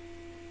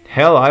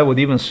 Hell, I would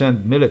even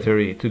send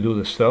military to do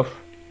the stuff.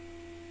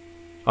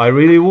 I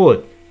really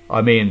would.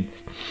 I mean,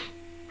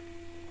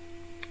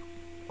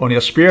 on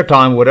your spare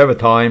time, whatever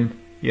time,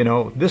 you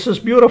know, this is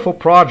beautiful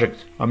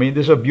project. I mean,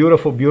 this is a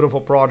beautiful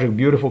project,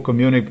 beautiful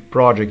community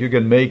project. You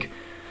can make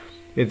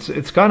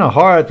it's kind of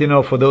hard, you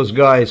know, for those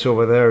guys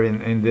over there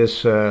in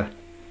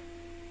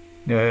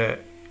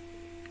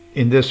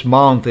this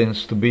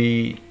mountains to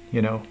be,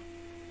 you know,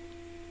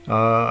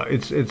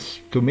 it's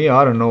to me,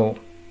 I don't know,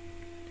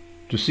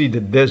 to see the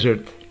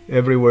desert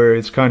everywhere.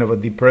 It's kind of a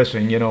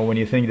depressing, you know, when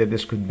you think that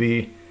this could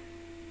be.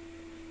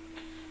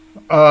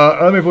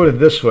 Let me put it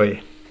this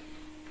way: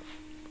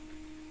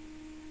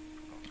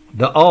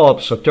 the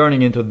Alps are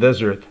turning into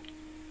desert.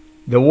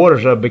 The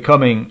rivers are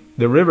becoming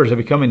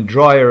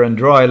drier and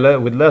dry,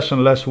 with less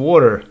and less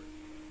water.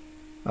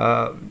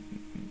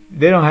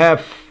 They don't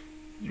have.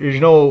 There's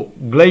no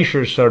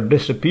glaciers are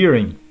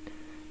disappearing.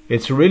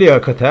 It's really a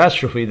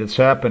catastrophe that's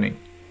happening.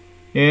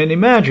 And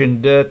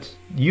imagine that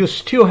you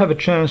still have a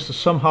chance to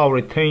somehow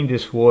retain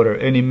this water,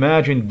 and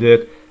imagine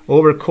that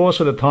over the course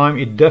of the time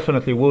it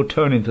definitely will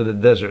turn into the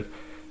desert,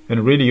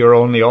 and really your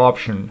only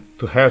option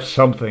to have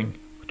something,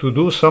 to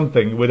do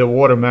something with the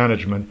water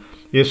management,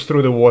 is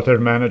through the water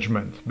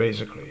management,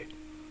 basically.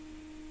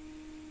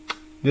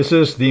 This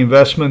is the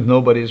investment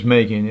nobody is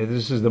making.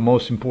 This is the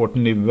most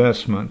important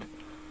investment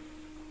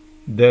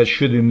that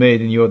should be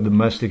made in your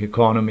domestic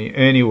economy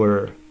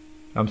anywhere.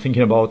 I'm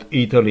thinking about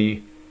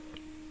Italy,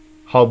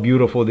 how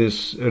beautiful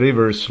these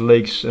rivers,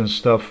 lakes and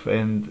stuff,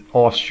 and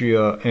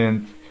Austria,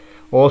 and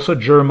also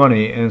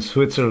Germany and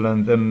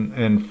Switzerland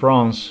and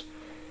France,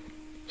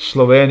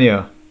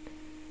 Slovenia,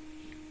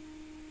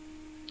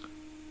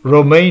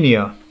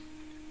 Romania,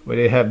 where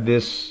they have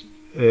this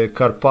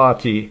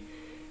Karpati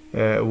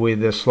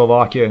with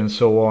Slovakia and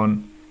so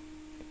on,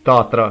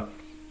 Tatra.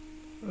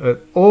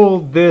 All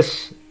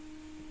this.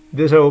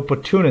 These are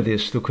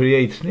opportunities to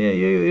create.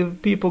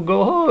 People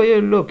go, oh yeah,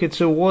 look, it's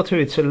a water,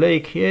 it's a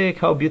lake. Yeah,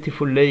 how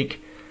beautiful lake.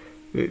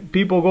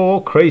 People go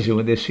all crazy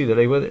when they see the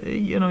lake. But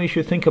you know, you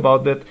should think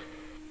about that.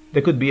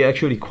 There could be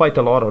actually quite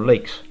a lot of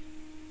lakes,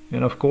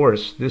 and of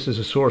course, this is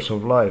a source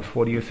of life.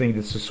 What do you think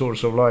that's a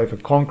source of life? A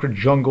concrete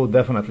jungle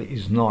definitely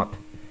is not.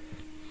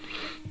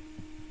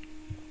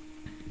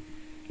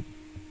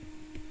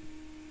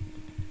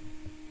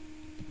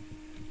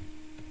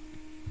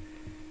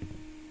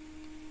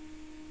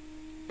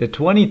 The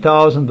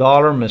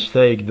 $20,000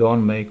 mistake,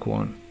 don't make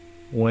one.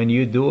 When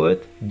you do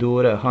it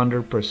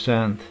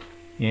 100%.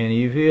 And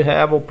if you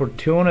have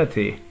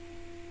opportunity,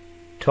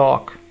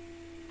 talk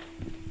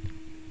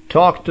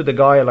to the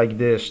guy like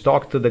this.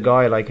 Talk to the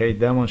guy like I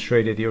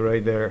demonstrated you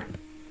right there.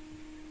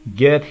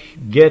 get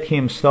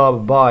him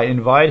stop by,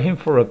 invite him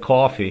for a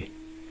coffee,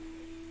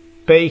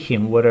 pay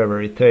him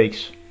whatever it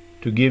takes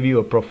to give you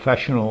a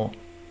professional,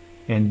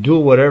 and do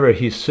whatever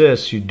he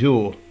says you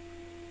do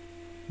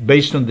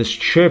based on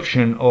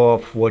description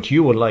of what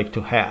you would like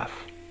to have.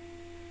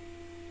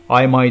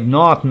 I might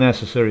not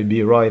necessarily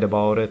be right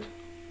about it.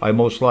 I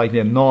most likely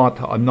am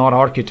not. I'm not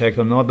architect.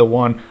 I'm not the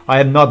one. I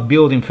have not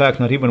built, in fact,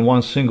 not even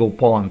one single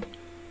pond.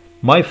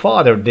 My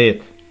father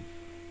did.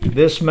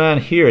 This man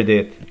here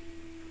did.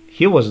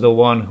 He was the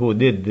one who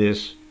did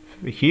this.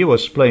 He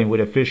was playing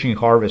with a fishing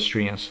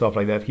harvestry and stuff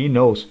like that. He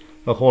knows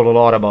a whole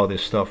lot about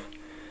this stuff.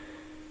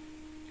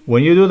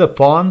 When you do the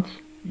pond,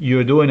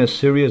 you're doing a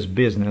serious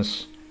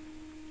business.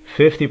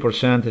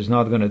 50% is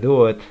not going to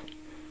do it.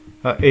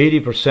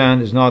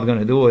 80% is not going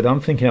to do it.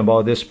 I'm thinking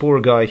about this poor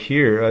guy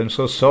here. I'm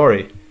so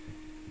sorry.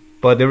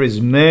 But there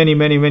is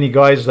many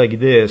guys like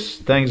this.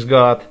 Thanks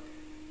God.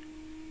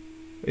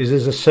 Is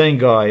this the same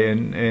guy?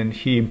 And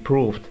he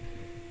improved.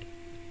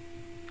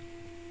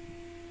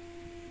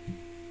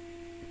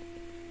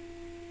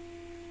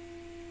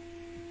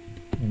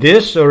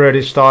 This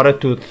already started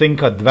to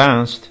think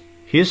advanced.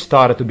 He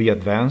started to be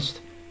advanced.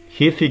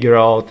 He figured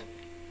out,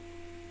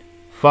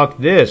 fuck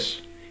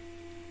this.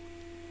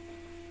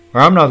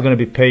 I'm not going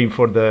to be paying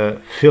for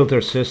the filter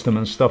system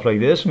and stuff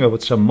like this. I'm going to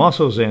put some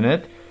mussels in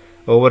it,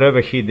 or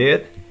whatever he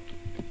did.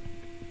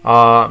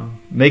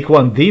 Make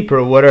one deeper,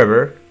 or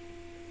whatever.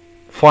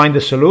 Find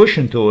a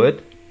solution to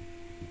it.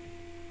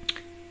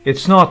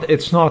 It's not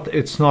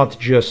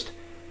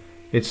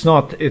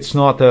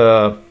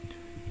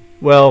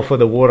well, for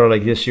the water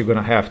like this, you're going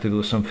to have to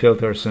do some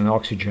filters and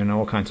oxygen and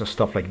all kinds of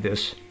stuff like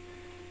this.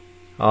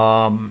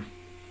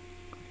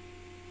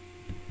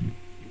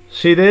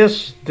 See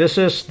this? This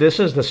is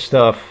the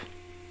stuff.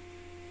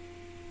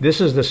 This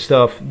is the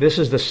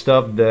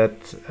stuff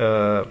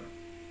that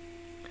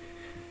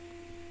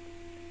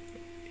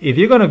if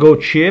you're gonna go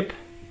cheap,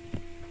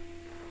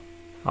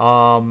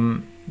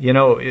 you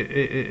know,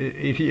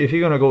 if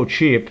you're gonna go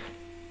cheap,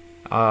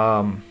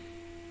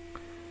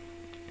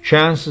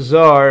 chances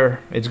are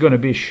it's gonna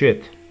be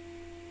shit.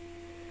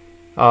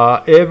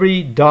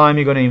 Every dime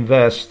you're gonna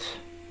invest,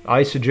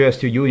 I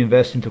suggest you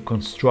invest into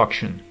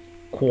construction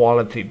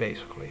quality,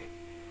 basically.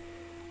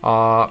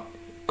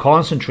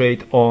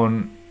 Concentrate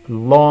on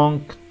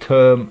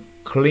long-term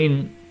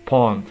clean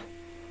pond.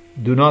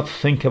 Do not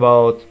think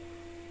about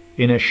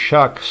in a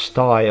shack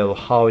style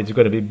how it's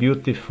going to be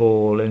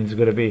beautiful and it's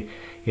going to be,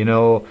 you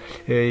know,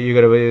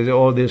 you're going to be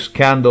all these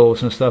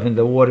candles and stuff, and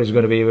the water is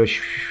going to be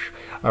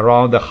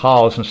around the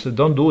house and stuff.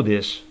 Don't do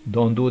this.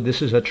 Don't do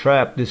this. Is a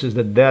trap. This is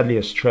the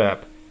deadliest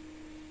trap.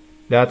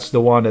 That's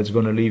the one that's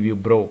going to leave you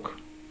broke.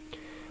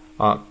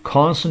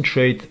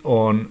 Concentrate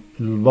on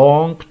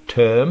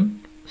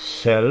long-term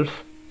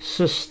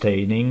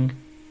self-sustaining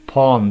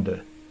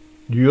pond.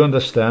 Do you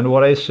understand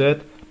what I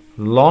said?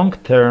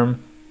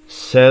 Long-term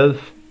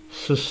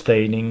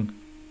self-sustaining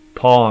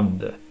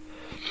pond.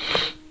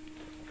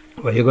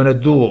 When you're going to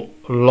do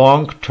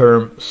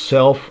long-term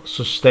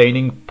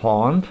self-sustaining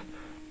pond,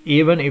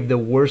 even if the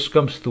worst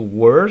comes to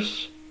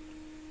worse,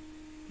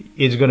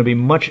 it's going to be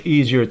much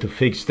easier to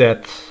fix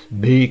that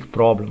big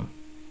problem,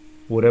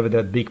 whatever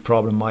that big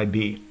problem might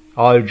be,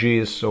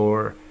 algae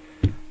or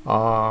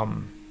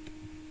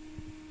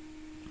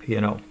you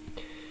know.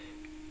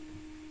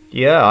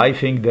 Yeah, I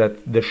think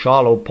that the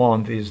shallow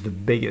pond is the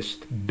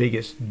biggest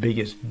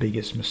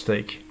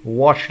mistake.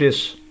 Watch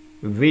this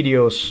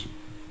videos,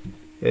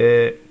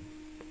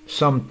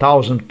 some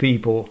 1,000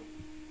 people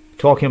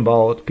talking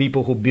about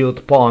people who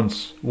built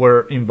ponds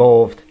were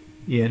involved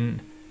in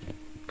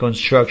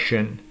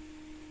construction.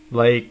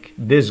 Like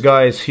these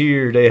guys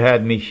here, they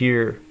had me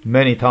here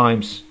many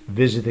times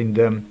visiting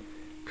them,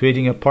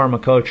 creating a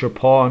permaculture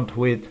pond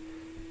with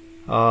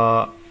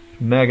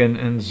Megan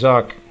and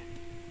Zach.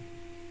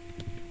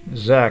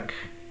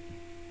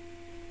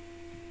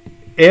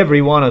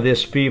 Every one of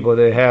these people,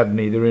 they had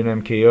me during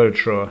MK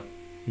Ultra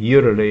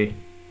yearly.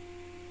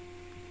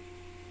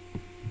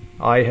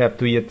 I have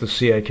to yet to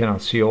see, I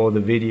cannot see all the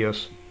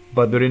videos,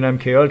 but during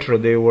MK Ultra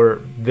they were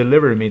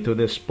delivering me to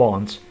these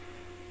ponds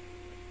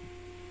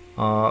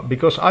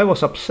because I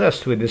was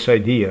obsessed with this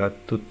idea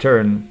to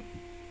turn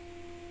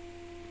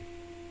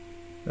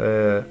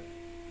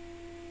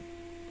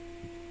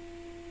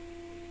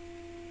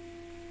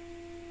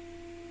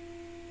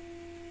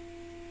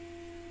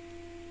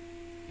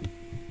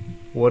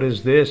what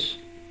is this?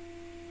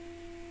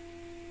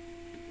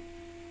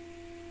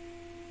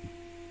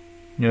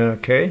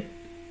 Okay.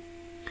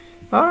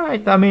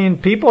 Alright, I mean,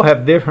 people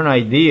have different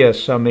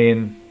ideas. I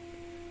mean,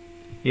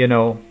 you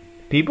know,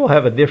 people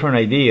have a different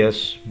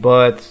ideas,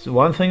 but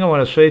one thing I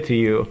want to say to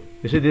you,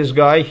 you see this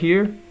guy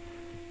here?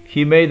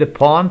 He made a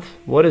pond.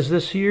 What is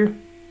this here?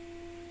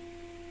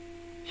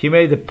 He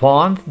made a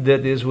pond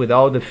that is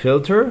without the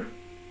filter.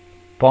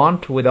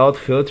 Pond without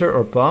filter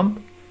or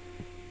pump.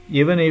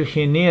 Even if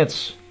he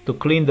needs to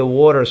clean the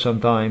water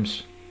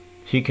sometimes,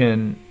 he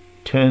can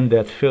turn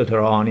that filter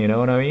on, you know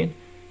what I mean?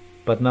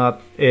 But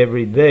not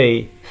every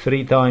day,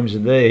 3 times a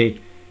day.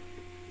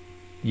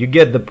 You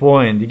get the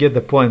point. You get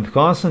the point.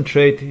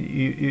 Concentrate.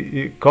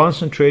 You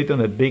concentrate on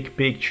the big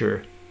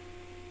picture.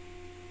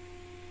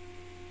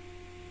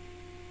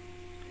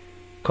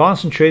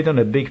 Concentrate on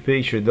the big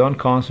picture. Don't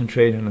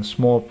concentrate on a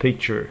small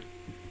picture.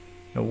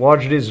 Now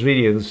watch this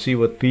video to see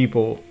what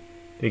people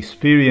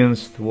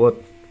experienced,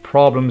 what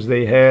problems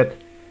they had,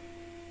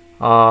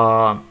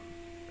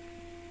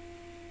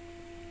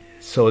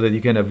 so that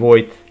you can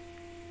avoid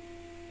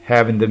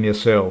having them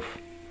yourself.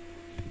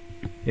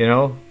 You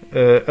know,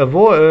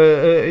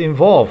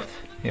 involved.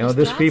 You know,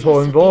 there's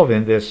people involved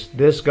in this.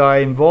 This guy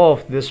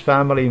involved, this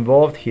family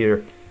involved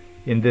here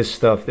in this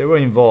stuff. They were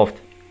involved.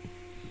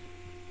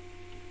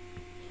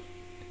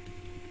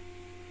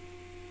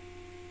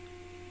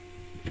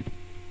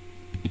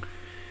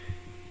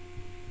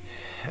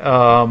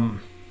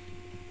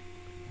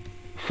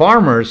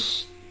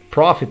 Farmers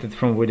profited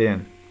from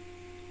within,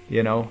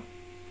 you know.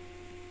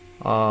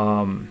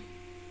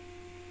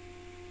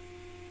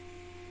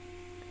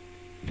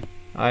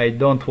 I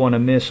don't want to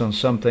miss on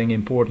something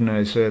important.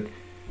 I said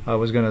I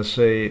was gonna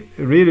say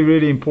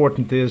really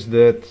important is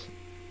that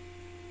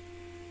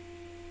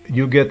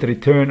you get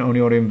return on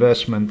your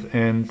investment,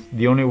 and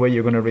the only way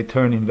you're going to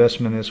return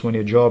investment is when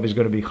your job is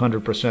going to be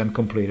 100%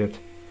 completed.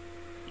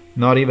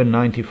 Not even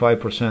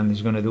 95%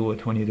 is going to do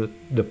it when you do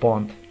the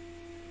pond.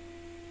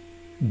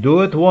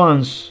 Do it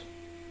once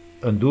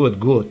and do it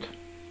good.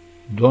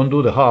 Don't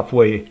do the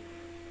halfway.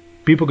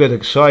 People get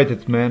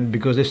excited, man,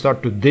 because they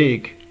start to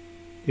dig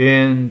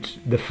and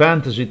the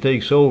fantasy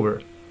takes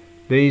over.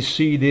 They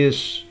see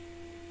these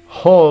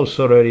holes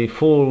already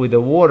full with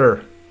the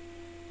water.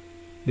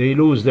 They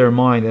lose their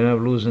mind. They're not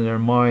losing their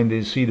mind.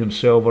 They see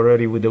themselves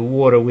already with the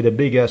water, with a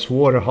big ass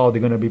water, how they're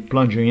going to be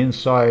plunging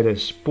inside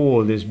this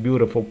pool, this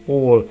beautiful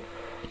pool.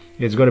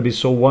 It's going to be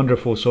so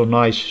wonderful, so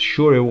nice.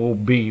 Sure it will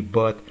be,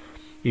 but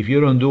if you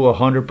don't do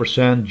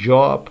 100%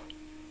 job,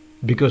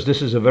 because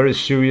this is a very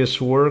serious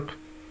work,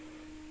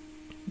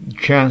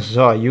 chances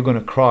are you're going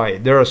to cry.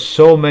 There are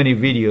so many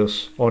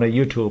videos on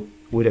YouTube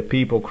with the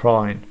people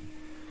crying.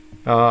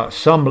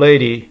 Some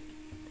lady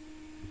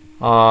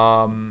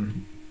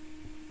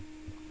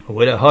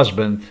with a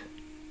husband,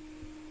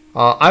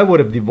 I would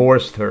have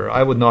divorced her.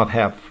 I would not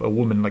have a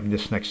woman like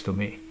this next to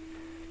me.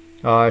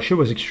 She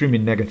was extremely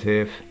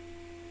negative.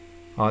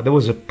 There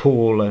was a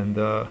pool, and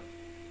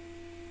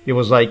it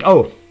was like,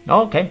 oh,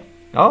 okay,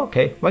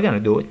 we're gonna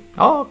do it.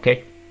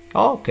 Okay.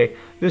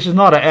 This is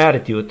not an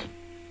attitude.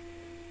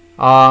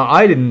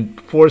 I didn't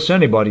force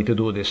anybody to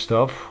do this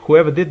stuff.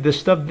 Whoever did this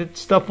stuff did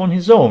stuff on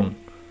his own.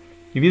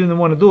 If you didn't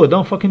want to do it,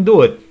 don't fucking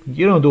do it.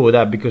 You don't do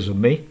that because of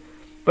me.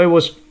 But it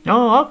was,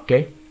 oh,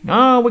 okay.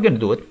 Oh, we're gonna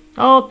do it.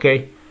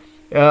 Okay.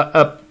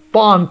 A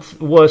pond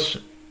was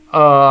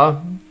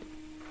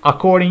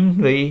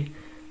accordingly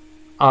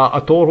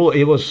a total.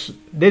 It was,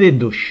 they didn't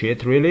do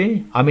shit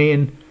really. I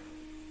mean,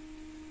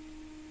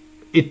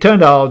 it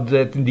turned out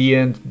that in the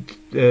end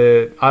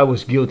I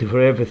was guilty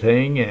for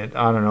everything, and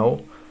I don't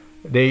know.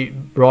 They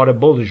brought a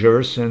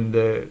bulldozers and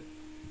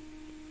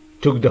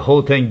took the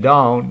whole thing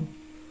down,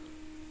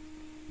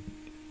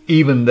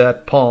 even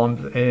that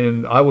pond,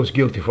 and I was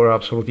guilty for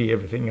absolutely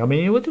everything. I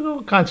mean, with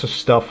all kinds of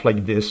stuff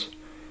like this.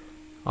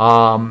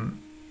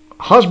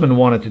 Husband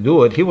wanted to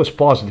do it. He was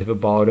positive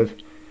about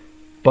it,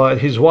 but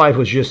his wife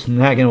was just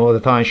nagging all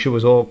the time. She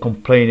was all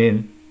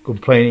complaining.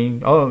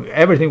 Oh,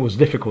 everything was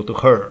difficult to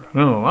her.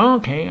 Oh,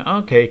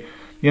 okay.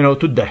 You know,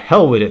 to the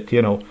hell with it.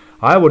 You know,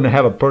 I wouldn't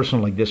have a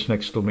person like this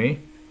next to me.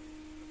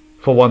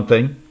 For one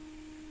thing,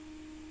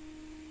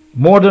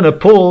 more than a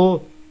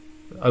pull,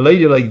 a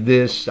lady like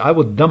this, I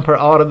would dump her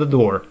out of the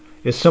door.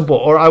 It's simple.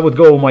 Or I would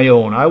go on my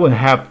own. I wouldn't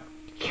have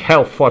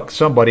hell fuck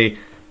somebody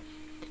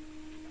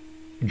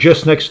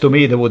just next to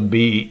me that would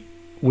be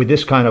with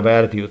this kind of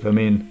attitude. I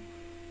mean,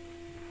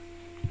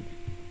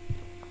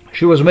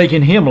 she was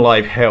making him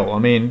life hell. I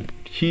mean,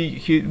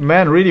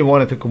 man really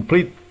wanted to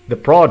complete the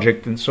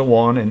project and so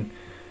on, and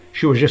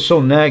she was just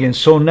so nagging,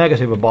 so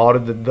negative about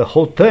it, that the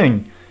whole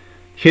thing.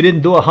 He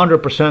didn't do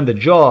 100% the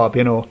job,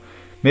 you know.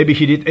 Maybe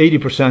he did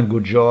 80%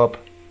 good job.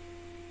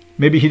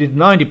 Maybe he did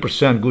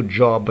 90% good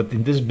job. But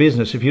in this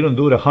business, if you don't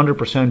do the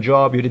 100%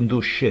 job, you didn't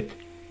do shit.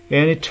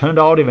 And it turned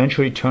out,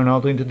 eventually turned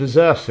out into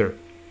disaster.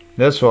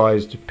 That's why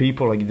it's the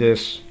people like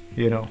this,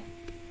 you know.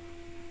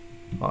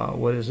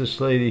 What is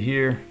this lady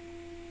here?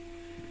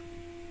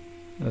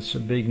 That's a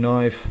big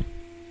knife.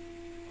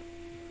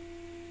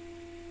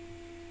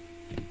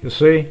 You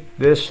see?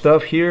 This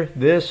stuff here,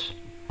 this.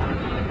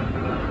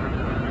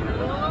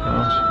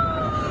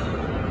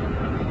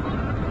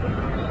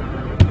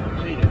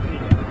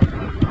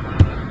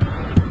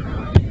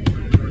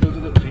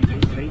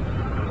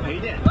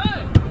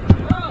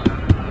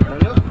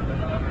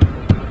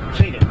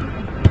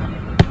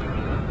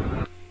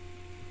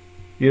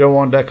 You don't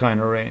want that kind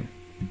of rain.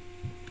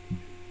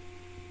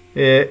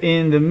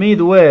 In the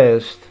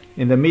Midwest,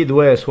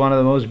 one of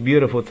the most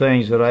beautiful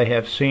things that I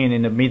have seen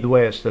in the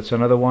Midwest, that's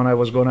another one I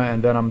was gonna,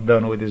 and then I'm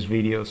done with these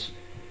videos.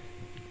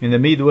 In the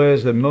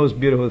Midwest, the most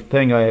beautiful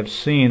thing I have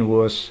seen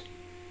was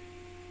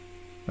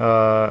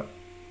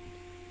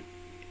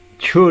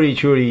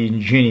truly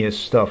ingenious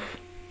stuff.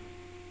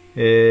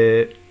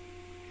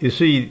 You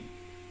see,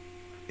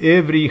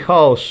 every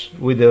house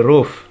with a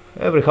roof,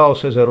 every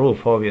house has a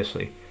roof,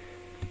 obviously.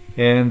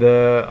 And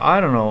I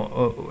don't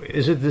know,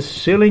 is it the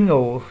ceiling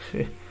or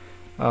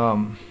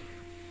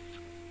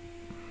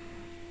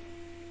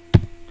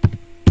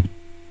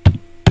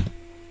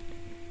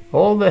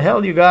all the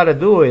hell you gotta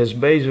do is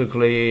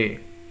basically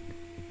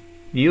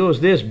use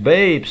these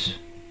babes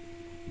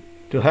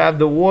to have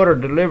the water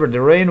delivered, the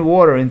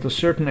rainwater, into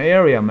certain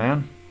area,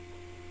 man.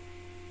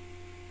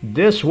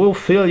 This will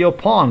fill your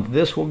pond.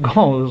 This will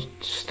go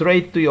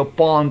straight to your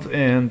pond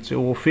and it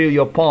will fill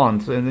your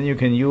pond, and then you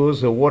can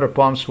use the water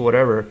pumps,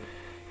 whatever,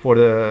 for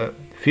the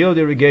field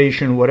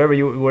irrigation, whatever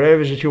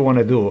that you want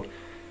to do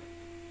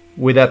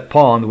with that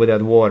pond, with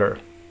that water.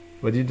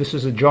 But this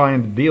is a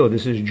giant bill.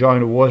 This is a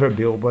giant water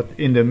bill. But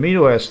in the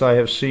Midwest, I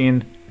have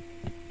seen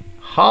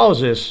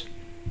houses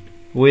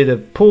with the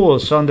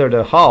pools under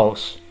the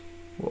house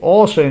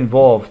also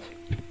involved.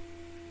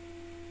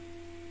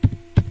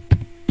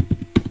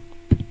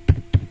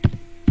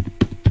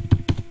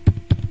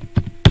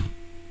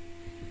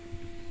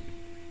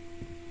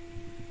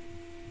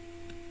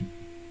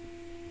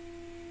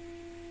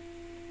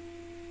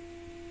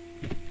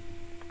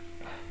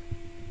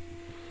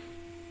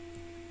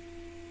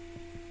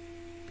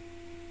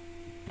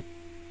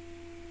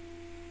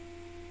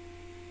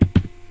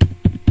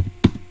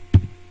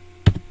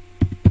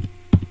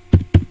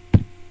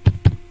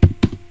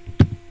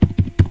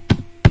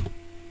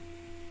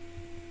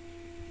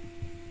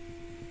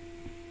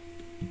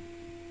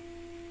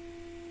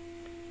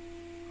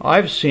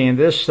 I've seen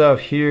this stuff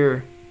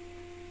here.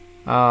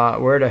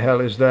 Where the hell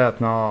is that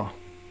now?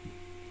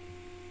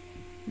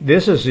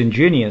 This is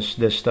ingenious,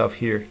 this stuff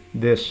here.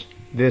 This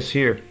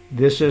here.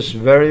 This is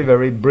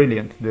very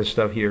brilliant, this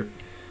stuff here.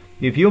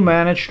 If you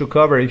manage to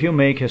cover, if you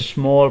make a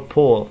small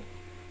pool,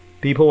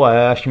 people are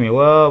asking me,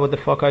 well, what the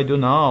fuck I do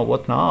now?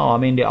 What now? I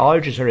mean, the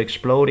algae are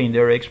exploding.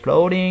 They're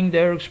exploding.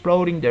 They're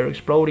exploding. They're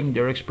exploding.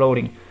 They're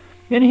exploding.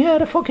 And he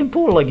had a fucking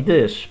pool like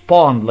this,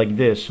 pond like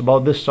this,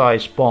 about this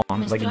size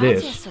pond, like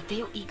this.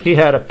 He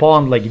had a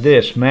pond like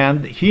this,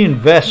 man. He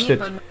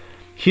invested,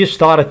 he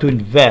started to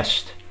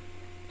invest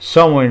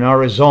somewhere in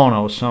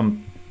Arizona or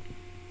some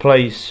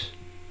place.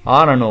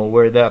 I don't know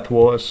where that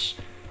was.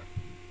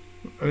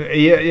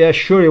 Yeah,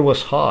 sure, it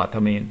was hot, I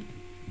mean.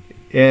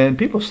 And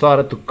people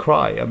started to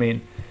cry. I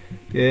mean,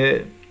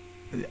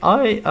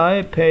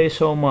 I pay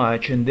so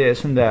much and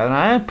this and that, and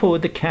I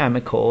put the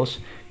chemicals,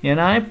 and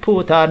I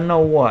put I don't know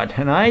what,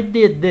 and I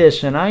did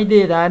this, and I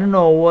did I don't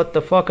know what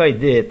the fuck I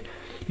did,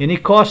 and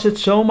it costed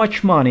so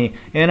much money,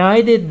 and I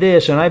did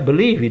this, and I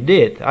believe it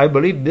did. I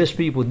believe these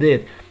people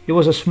did. It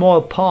was a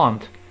small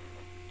pond,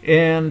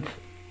 and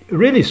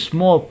really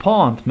small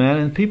pond, man,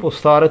 and people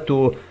started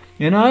to,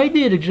 and I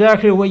did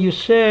exactly what you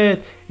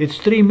said. It's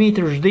 3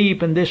 meters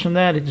deep, and this and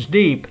that, it's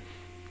deep.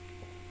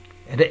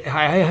 And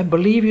I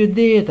believe you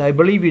did. I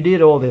believe you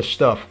did all this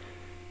stuff.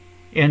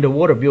 And the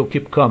water bill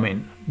kept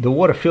coming. The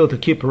water filter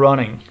kept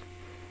running.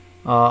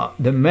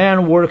 The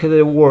man worked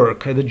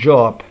at the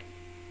job,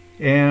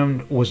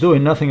 and was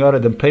doing nothing other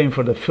than paying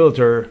for the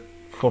filter,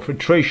 for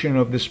filtration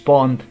of this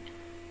pond,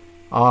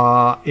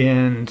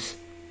 and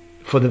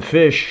for the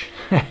fish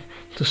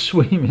to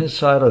swim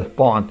inside of the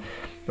pond.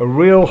 A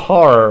real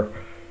horror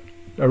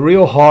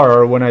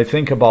when I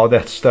think about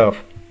that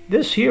stuff.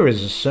 This here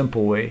is a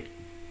simple way.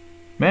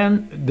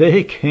 Man,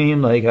 they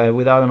came like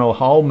with I don't know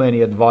how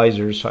many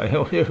advisors.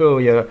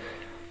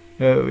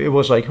 It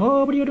was like,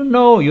 oh, but you don't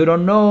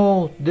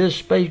know. This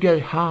space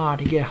gets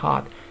hot, it gets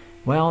hot.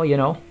 Well, you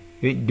know,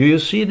 do you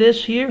see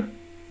this here?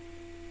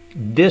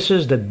 This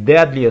is the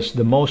deadliest,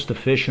 the most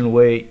efficient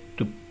way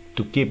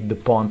to keep the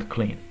pond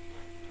clean.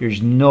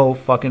 There's no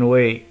fucking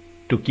way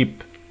to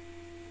keep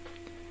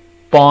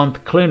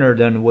pond cleaner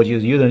than what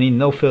you don't need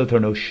no filter,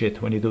 no shit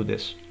when you do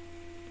this.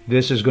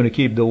 This is going to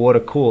keep the water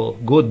cool.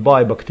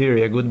 Goodbye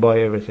bacteria, goodbye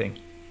everything.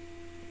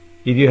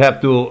 If you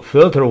have to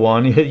filter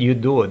one, you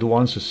do it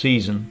once a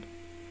season.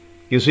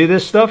 You see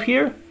this stuff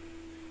here?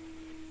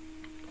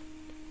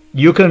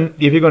 You can,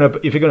 if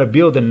you're gonna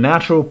build a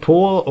natural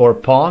pool or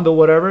pond or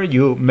whatever,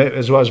 you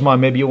as well as mine,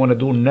 maybe you want to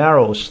do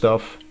narrow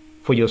stuff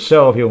for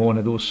yourself. You want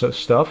to do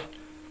stuff.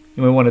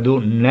 You may want to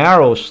do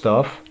narrow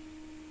stuff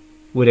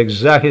with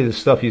exactly the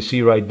stuff you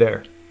see right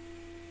there.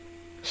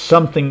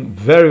 Something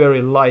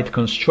very light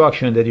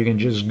construction that you can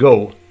just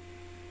go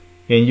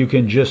and you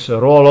can just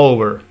roll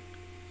over,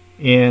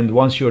 and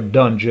once you're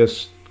done,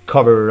 just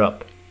cover it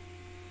up.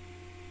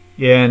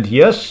 And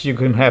yes, you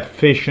can have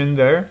fish in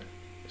there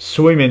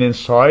swimming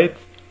inside,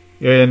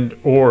 and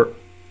or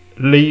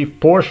leave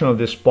portion of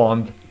this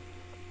pond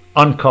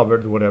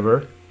uncovered,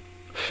 whatever.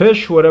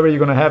 Fish, whatever you're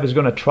going to have, is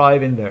going to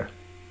thrive in there.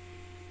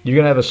 You're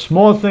going to have a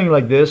small thing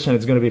like this, and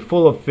it's going to be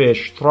full of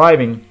fish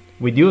thriving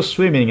with you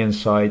swimming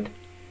inside.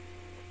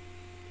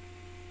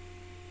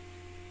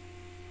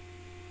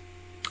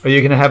 Or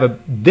you're going to have a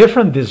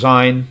different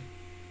design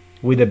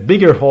with a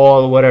bigger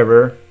hole,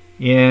 whatever.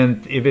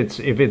 And if it's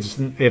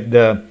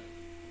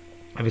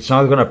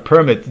not going to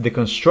permit the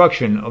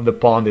construction of the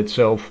pond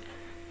itself,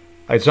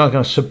 It's not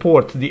going to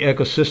support the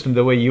ecosystem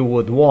the way you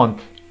would want.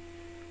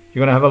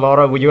 You're going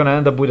to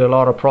end up with a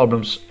lot of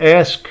problems.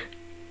 Ask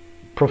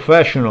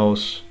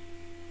professionals,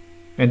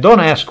 and don't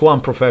ask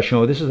one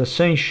professional. This is the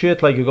same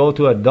shit like you go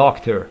to a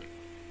doctor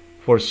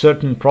for a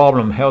certain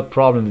problem, health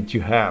problem that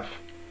you have.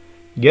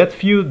 Get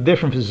few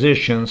different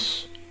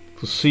physicians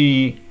to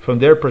see from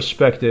their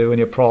perspective on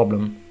your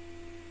problem.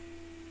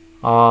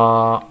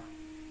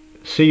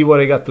 See what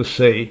I got to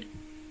say,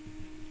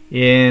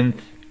 and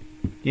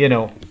you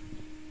know,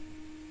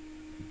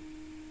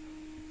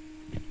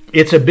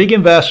 it's a big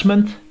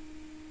investment,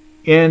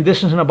 and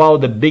this isn't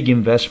about the big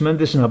investment.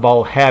 This isn't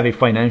about heavy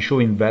financial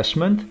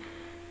investment.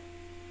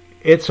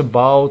 It's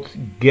about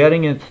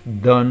getting it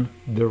done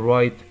the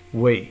right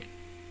way.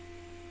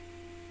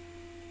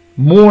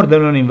 More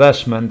than an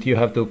investment, you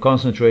have to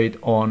concentrate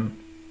on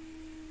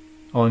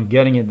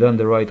getting it done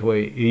the right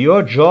way.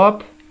 Your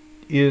job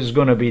is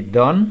going to be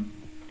done.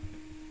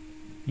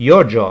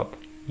 Your job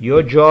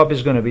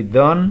is going to be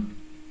done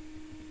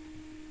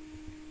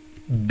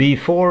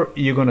before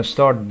you're going to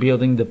start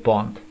building the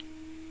pond.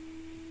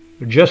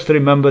 Just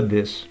remember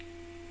this.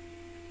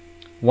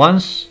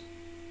 Once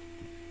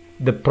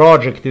the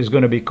project is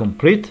going to be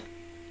complete,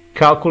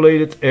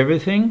 calculated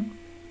everything,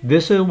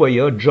 this is where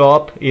your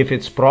job, if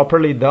it's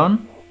properly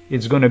done,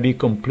 it's going to be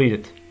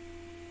completed.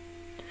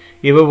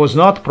 If it was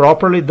not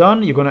properly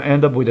done, you're going to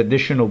end up with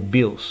additional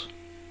bills,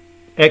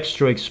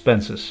 extra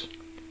expenses.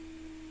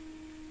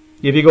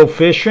 If you go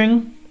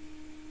fishing,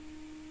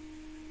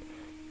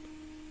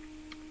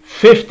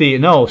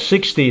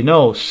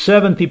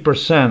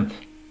 70%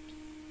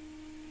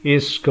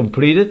 is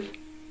completed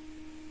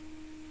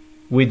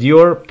with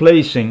your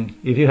placing.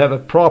 If you have a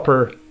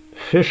proper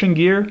fishing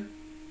gear,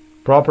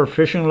 proper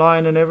fishing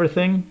line and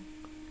everything,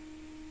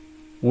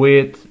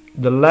 with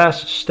the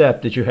last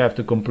step that you have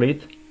to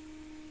complete,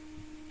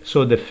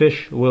 so the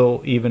fish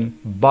will even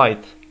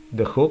bite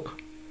the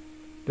hook.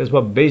 That's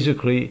what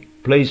basically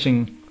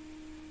placing,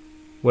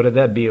 whether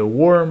that be a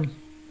worm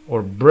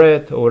or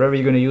bread or whatever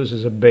you're going to use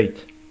as a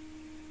bait,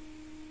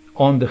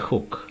 on the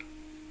hook,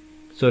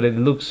 so that it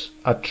looks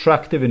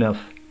attractive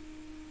enough,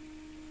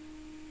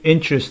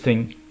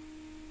 interesting,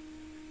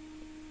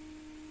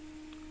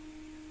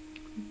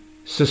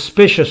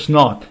 suspicious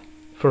not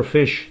for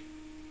fish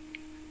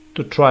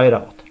to try it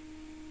out.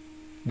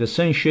 The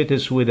same shit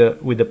is with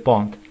the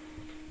pond.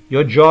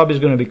 Your job is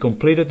going to be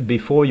completed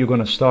before you're going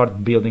to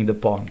start building the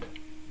pond.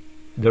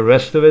 The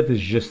rest of it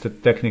is just the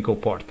technical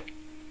part.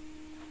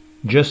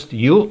 Just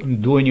you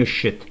doing your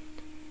shit.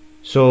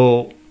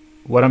 So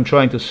what I'm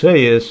trying to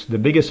say is the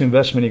biggest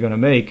investment you're going to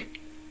make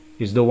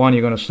is the one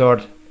you're going to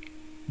start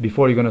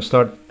before you're going to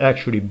start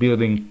actually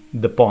building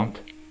the pond.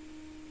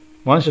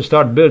 Once you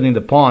start building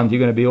the pond, you're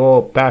going to be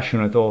all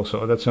passionate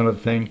also. That's another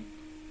thing.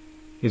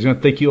 It's going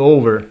to take you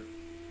over. And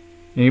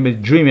you'll be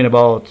dreaming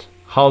about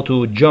how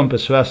to jump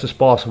as fast as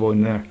possible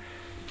in there.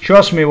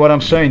 Trust me, what I'm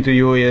saying to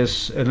you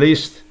is, at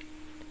least,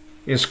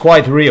 is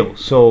quite real.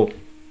 So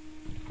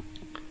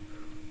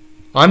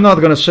I'm not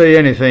going to say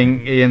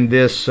anything in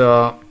this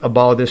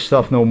about this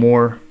stuff no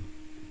more.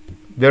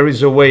 There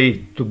is a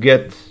way to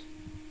get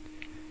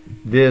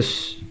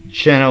these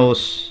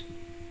channels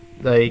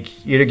like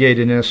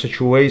irrigated in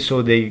such a way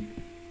so they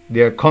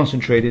are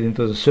concentrated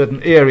into a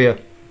certain area.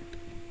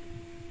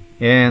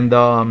 And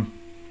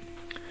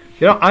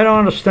you know, I don't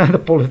understand the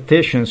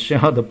politicians. You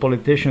know, the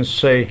politicians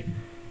say,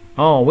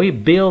 "Oh, we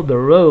build the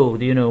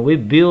road. You know, we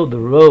build the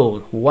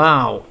road.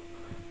 Wow,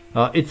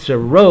 it's a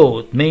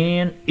road,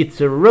 man. It's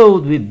a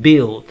road we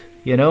build.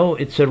 You know,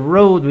 it's a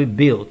road we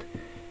build."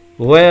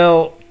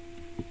 Well,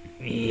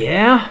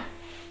 yeah,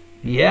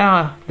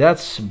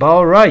 that's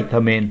about right. I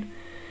mean,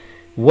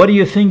 what do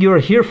you think you're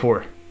here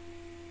for?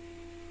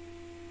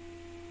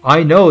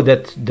 I know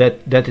that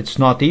it's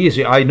not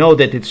easy. I know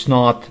that it's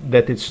not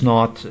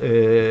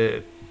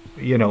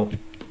you know,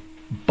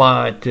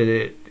 but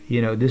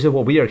you know, this is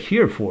what we are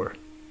here for.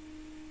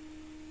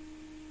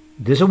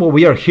 This is what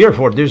we are here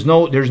for. There's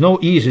no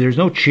easy, there's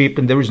no cheap,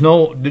 and there's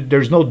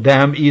no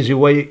damn easy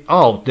way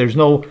out. There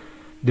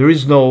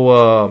is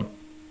no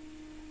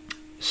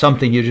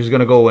something you're just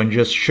gonna go and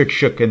just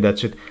shook and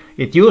that's it.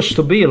 It used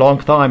to be a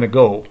long time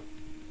ago.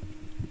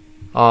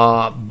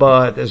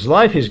 But as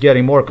life is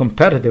getting more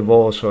competitive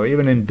also,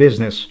 even in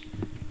business,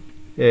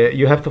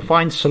 you have to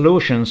find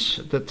solutions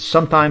that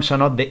sometimes are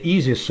not the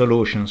easiest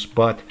solutions,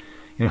 but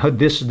you know,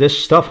 this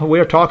stuff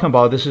we're talking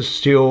about, this is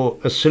still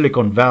a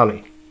Silicon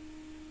Valley.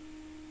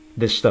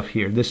 This stuff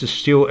here, this is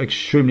still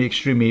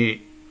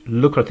extremely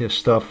lucrative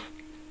stuff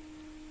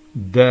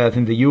that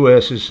in the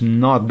US is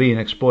not being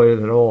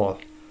exploited at all.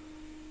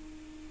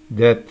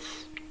 That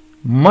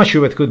much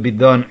of it could be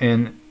done,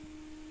 and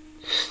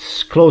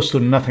close to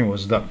nothing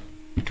was done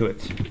to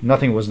it.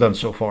 Nothing was done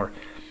so far.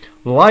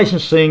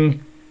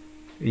 Licensing,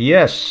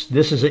 yes,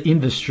 this is an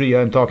industry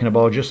I'm talking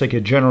about, just like a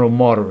General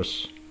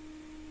Motors.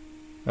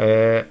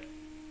 We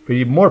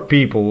need more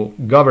people,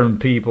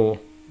 government people,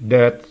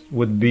 that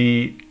would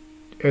be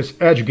as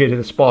educated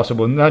as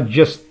possible, not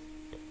just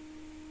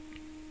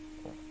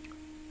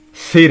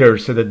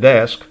sitters at the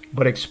desk,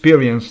 but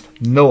experienced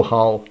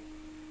know-how,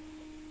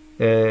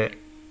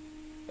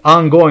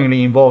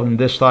 ongoingly involved in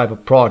this type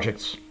of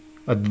projects,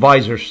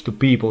 advisors to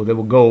people that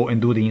will go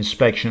and do the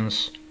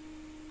inspections,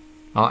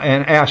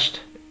 and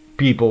asked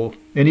people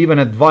and even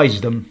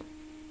advised them,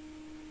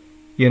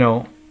 you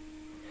know,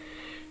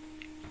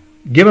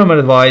 give them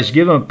advice,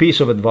 give them a piece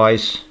of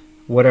advice,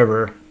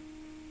 whatever.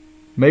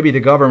 Maybe the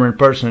government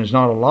person is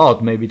not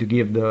allowed maybe to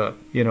give the,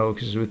 you know,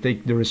 because we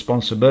take the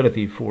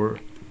responsibility for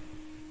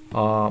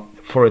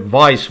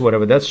advice,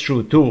 whatever. That's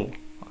true too,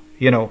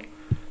 you know.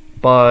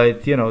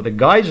 But, you know, the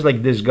guys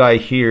like this guy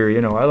here, you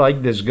know, I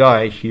like this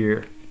guy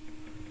here.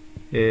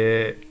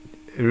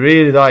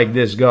 Really like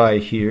this guy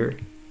here.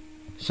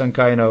 Some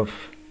kind of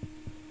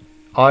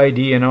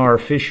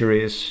IDNR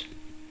fisheries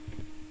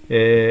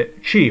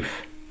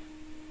chief.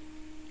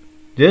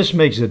 This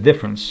makes a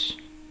difference,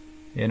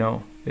 you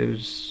know.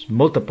 There's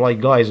multiply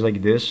guys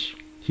like this.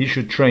 He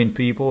should train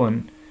people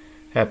and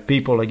have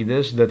people like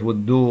this that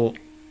would do,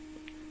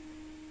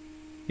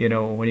 you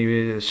know, when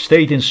you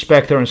state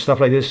inspector and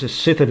stuff like this, is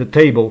sit at the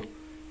table,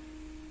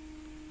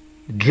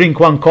 drink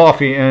one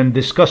coffee and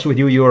discuss with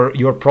you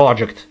your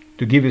project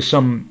to give you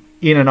some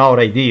in and out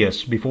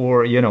ideas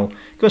before, you know,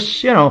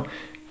 because, you know,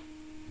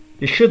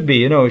 it should be,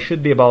 you know, it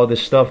should be about the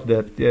stuff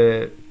that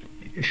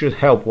you should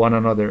help one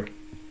another.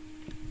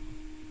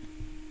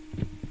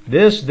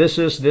 This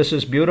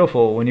is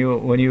beautiful when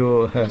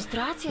you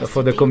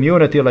for the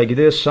community like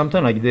this,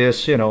 something like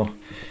this, you know.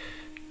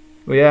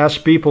 We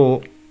ask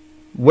people,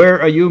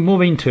 where are you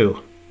moving to?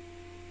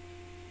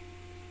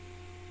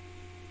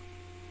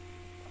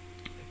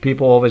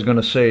 People always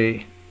gonna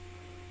say,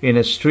 in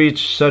a street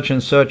such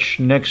and such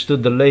next to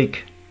the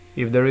lake,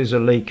 if there is a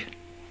lake.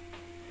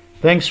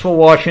 Thanks for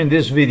watching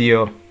this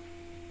video.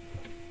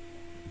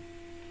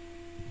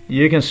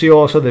 You can see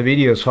also the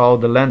videos how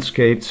the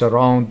landscapes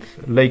around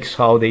lakes,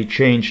 how they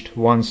changed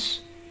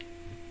once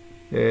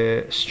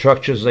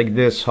structures like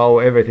this, how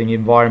everything,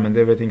 environment,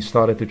 everything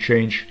started to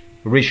change,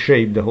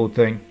 reshape the whole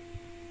thing.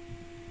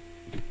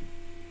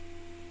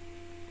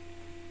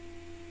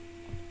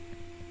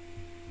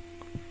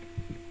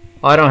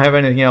 I don't have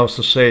anything else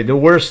to say. The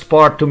worst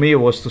part to me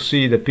was to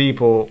see the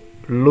people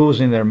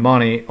losing their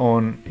money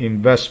on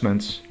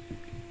investments.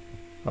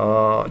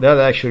 That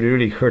actually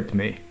really hurt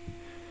me.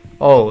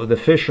 Oh, the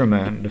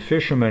fisherman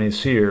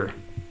is here.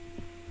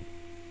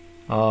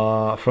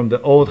 From the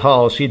old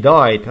house. He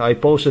died. I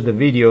posted the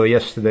video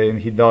yesterday and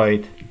he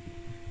died.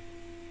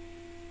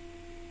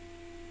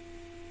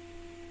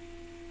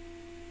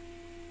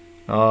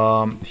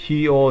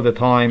 He all the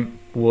time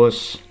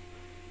was,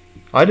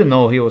 I didn't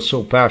know he was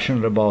so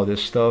passionate about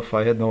this stuff.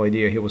 I had no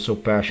idea he was so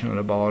passionate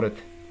about it.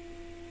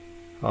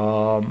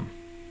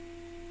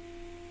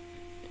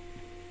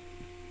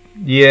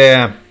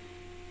 Yeah,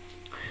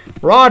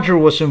 Roger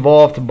was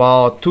involved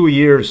about 2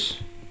 years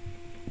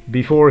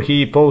before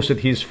he posted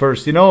his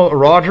first. You know,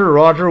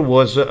 Roger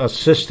was an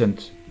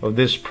assistant of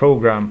this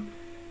program.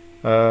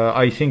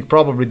 I think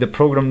probably the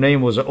program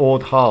name was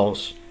Old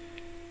House.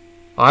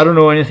 I don't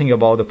know anything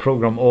about the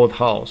program Old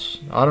House.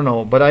 I don't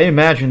know, but I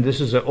imagine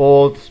this is an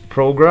old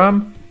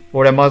program,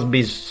 or there must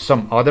be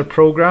some other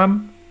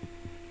program.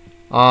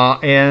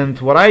 And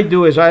what I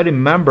do is I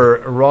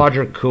remember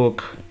Roger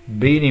Cook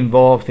being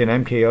involved in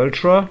MK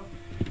Ultra.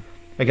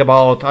 Like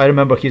I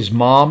remember his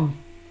mom.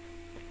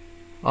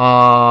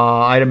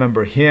 I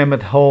remember him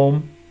at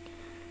home.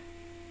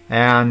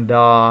 And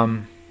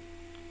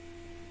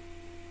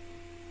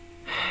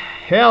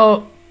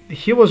hell,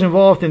 he was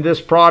involved in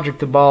this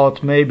project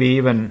about maybe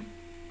even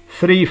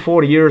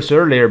 3-4 years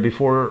earlier,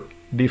 before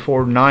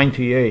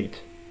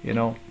 98, you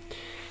know.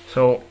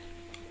 So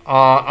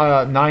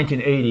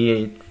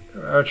 1988,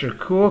 Roger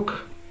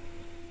Cook,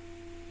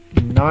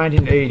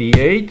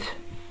 1988.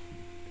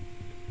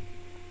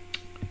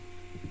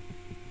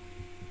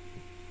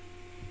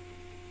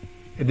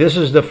 This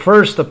is the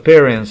first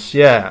appearance,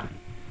 yeah.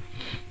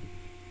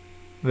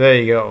 There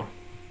you go.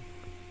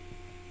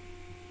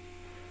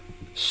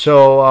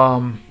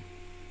 So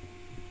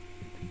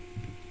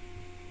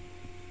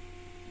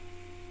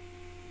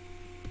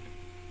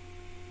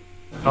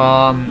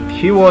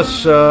he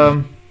was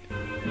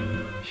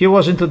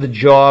into the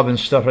job and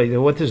stuff like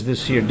that. What is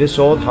this here? This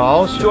old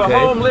house? To okay. a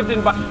home lived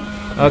in.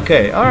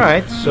 Okay, all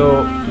right.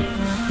 So,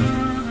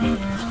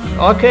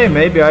 okay,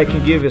 maybe I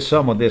can give you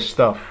some of this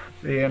stuff.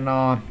 In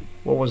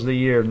what was the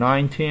year?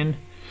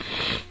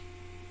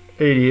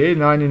 1988,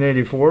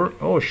 1984.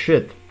 Oh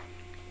shit!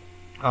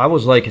 I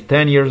was like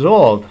 10 years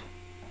old.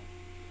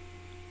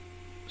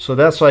 So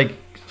that's like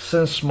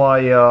since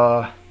my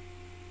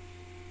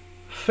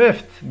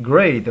 5th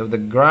grade of the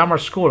grammar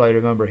school. I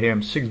remember him,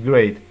 6th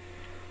grade.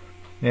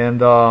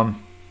 And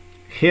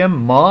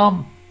him,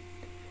 mom,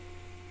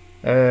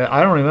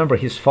 I don't remember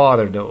his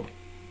father though.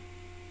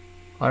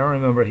 I don't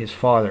remember his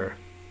father.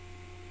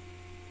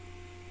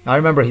 I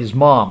remember his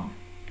mom.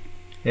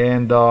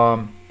 And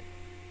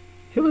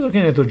he was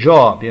looking into a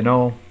job, you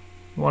know,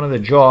 he wanted a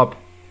job.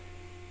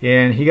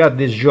 And he got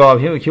this job.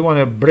 He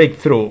wanted a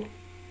breakthrough.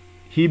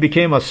 He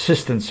became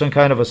assistant, some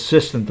kind of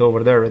assistant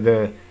over there at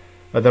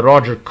the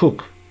Roger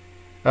Cook.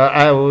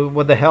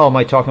 What the hell am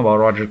I talking about,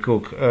 Roger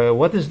Cook?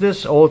 What is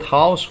this, Old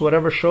House,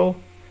 whatever show?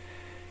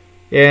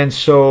 And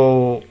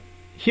so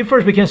he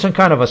first became some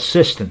kind of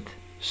assistant,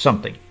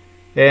 something.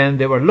 And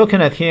they were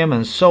looking at him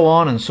and so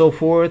on and so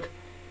forth.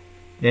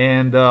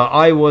 And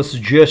I was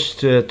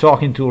just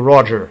talking to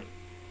Roger.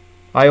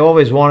 I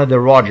always wanted a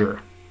Roger.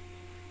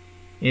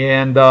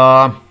 And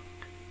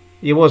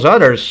it was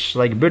others,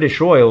 like British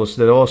Royals,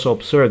 that also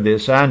observed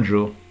this,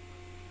 Andrew.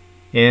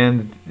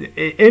 And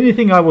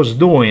anything I was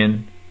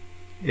doing,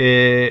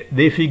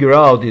 they figure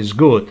out is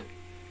good.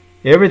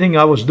 Everything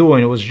I was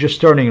doing was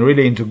just turning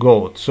really into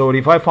gold. So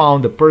if I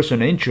found the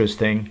person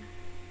interesting,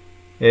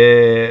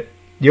 the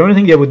only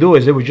thing they would do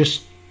is they would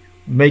just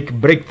make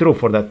breakthrough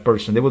for that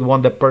person. They would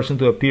want that person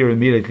to appear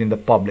immediately in the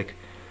public.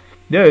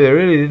 They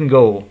really didn't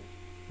go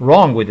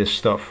wrong with this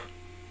stuff.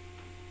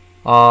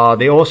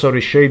 They also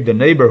reshaped the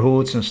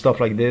neighborhoods and stuff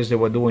like this. They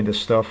were doing this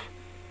stuff.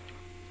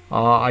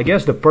 I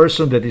guess the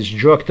person that is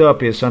drugged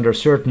up is under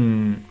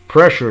certain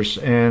pressures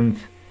and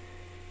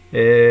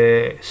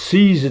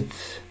sees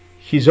it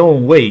his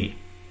own way.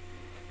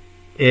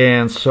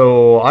 And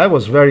so I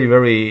was very,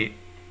 very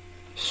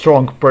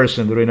strong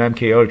person during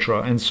MK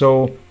Ultra, and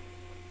so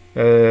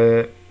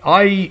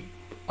I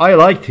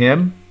liked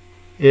him,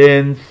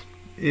 and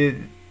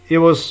it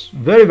was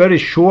very, very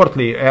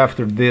shortly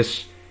after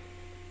this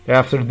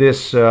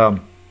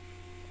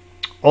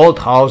Old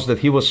House that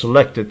he was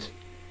selected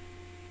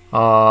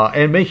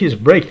and make his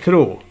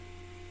breakthrough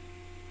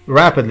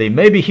rapidly.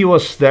 Maybe he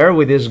was there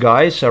with his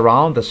guys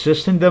around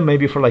assisting them,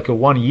 maybe for like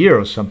 1 year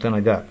or something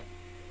like that.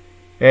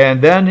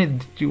 And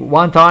then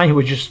one time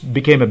he just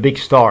became a big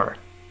star.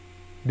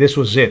 This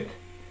was it.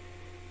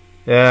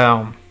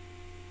 I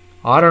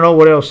don't know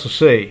what else to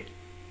say.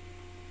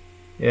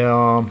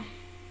 Yeah.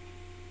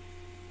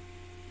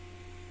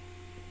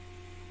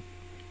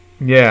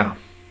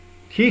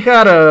 He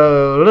had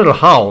a little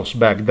house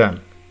back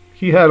then.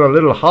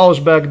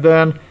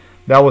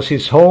 That was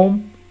his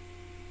home.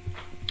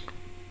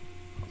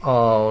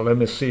 Oh, let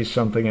me see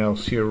something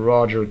else here.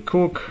 Roger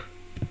Cook.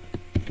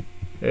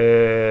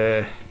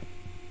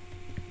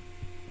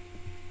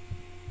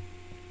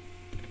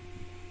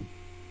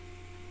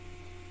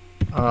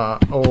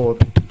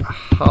 Old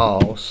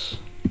House.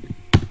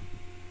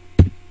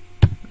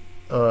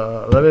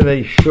 Let me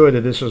make sure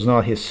that this was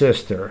not his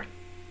sister.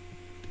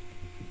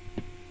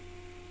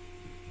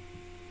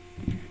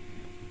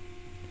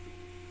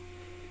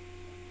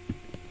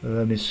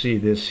 Let me see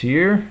this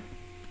here.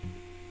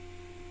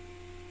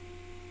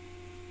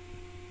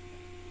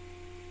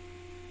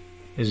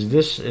 Is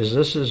this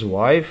his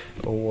wife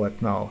or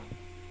what now?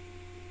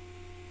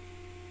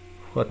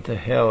 What the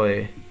hell,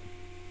 eh?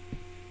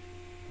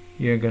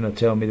 You're gonna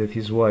tell me that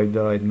his wife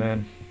died,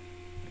 man.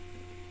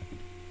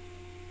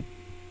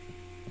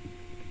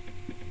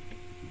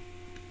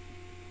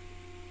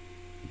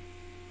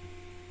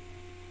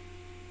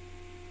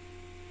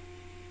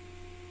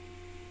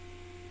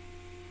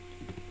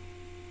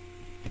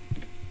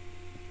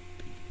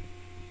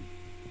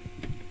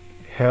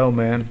 Hell,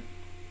 man.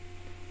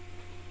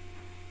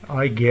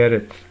 I get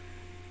it.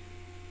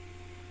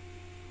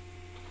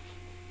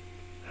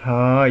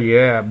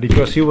 Yeah,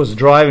 because he was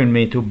driving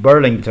me to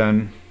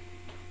Burlington,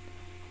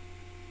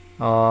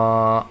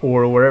 or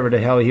wherever the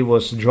hell he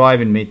was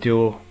driving me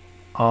to,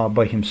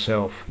 by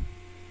himself.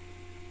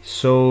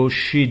 So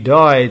she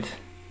died.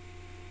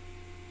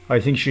 I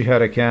think she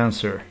had a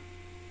cancer.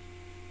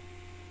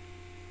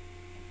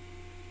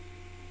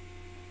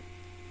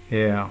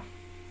 Yeah.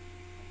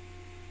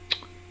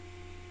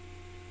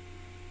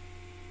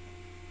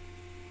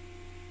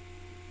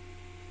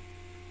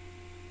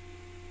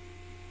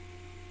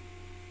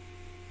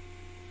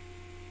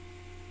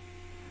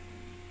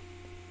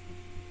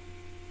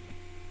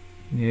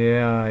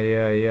 Yeah.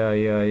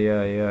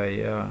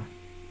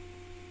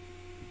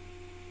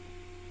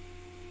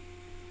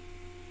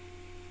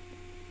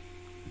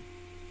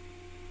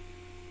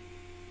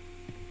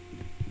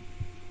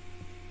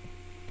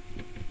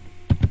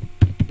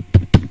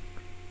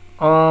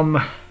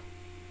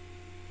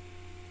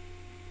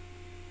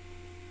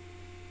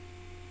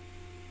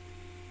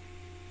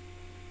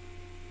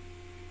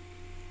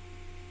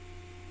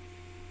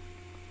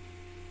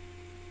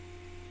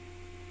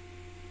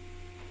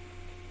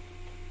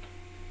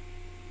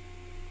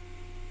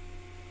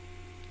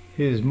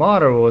 His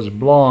mother was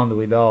blonde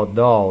without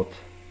doubt.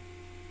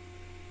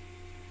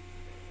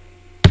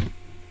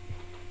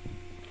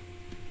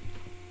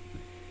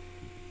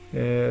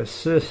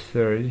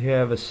 Sister, you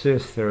have a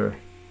sister.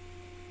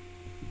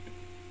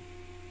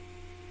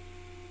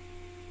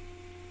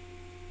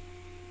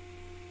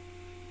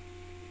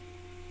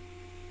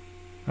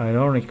 I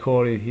don't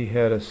recall if he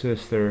had a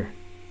sister.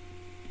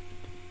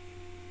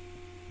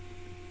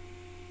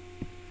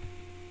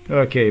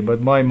 Okay,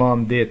 but my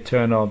mom did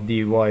turn off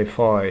the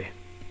Wi-Fi.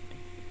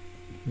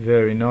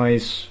 Very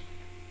nice.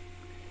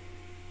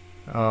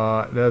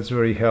 That's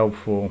very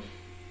helpful.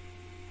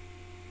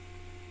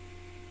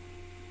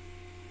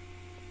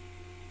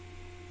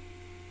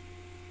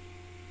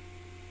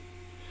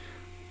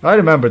 I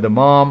remember the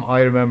mom.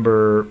 I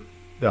remember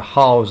the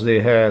house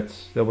they had.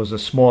 There was a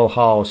small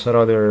house,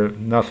 rather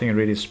nothing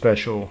really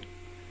special.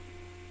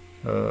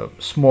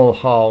 Small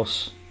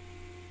house,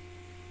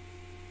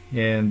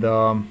 and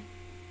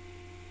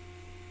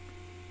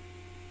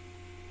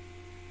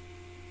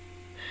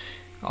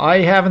I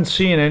haven't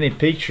seen any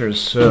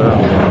pictures.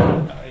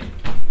 I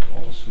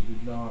also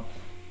did not.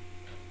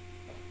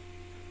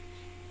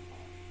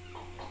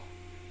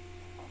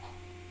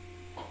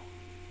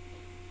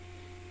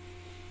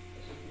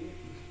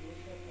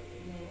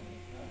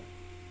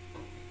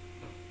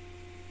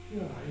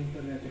 Ja,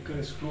 internet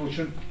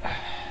kruisen.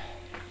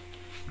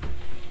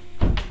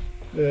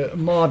 The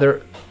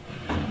mother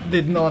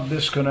did not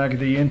disconnect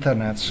the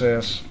internet,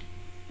 says,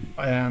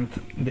 and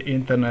the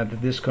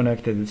internet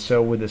disconnected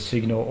itself with the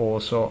signal,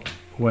 also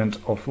went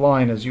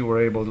offline, as you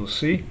were able to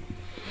see.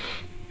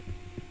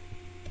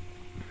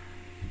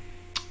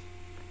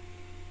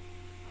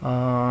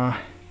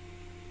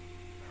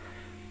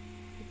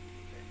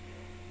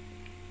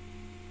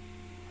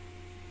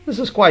 This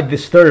is quite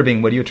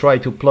disturbing when you try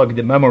to plug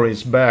the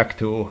memories back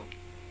to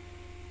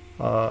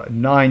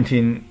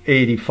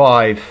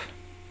 1985,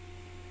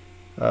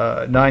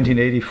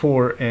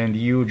 1984, and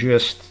you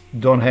just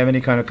don't have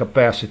any kind of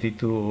capacity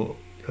to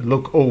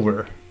look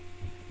over.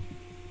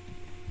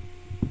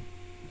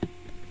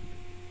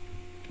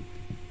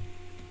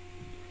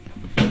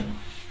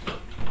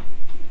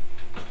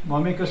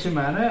 Mami, kasi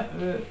mene?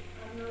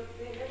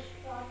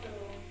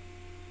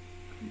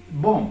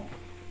 Bom.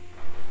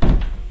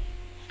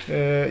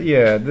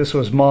 Yeah, this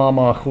was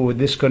Mama who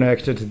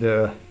disconnected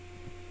the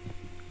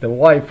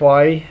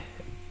Wi-Fi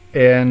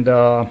and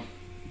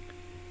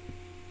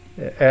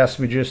asked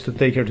me just to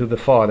take her to the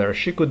father.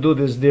 She could do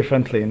this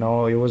differently,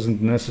 it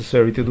wasn't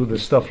necessary to do the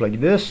stuff like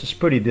this. It's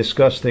pretty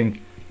disgusting,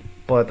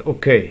 but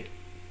okay.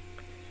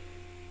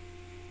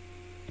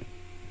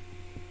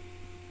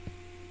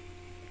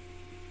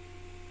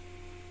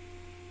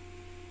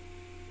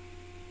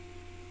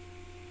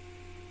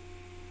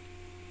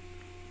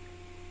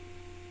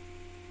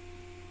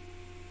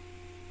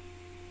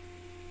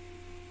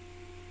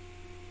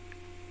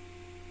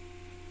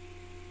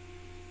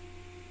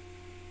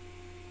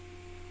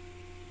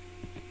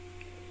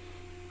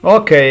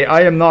 Okay,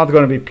 I am not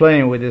going to be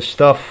playing with this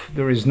stuff.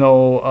 There is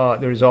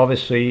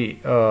obviously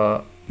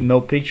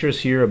no pictures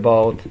here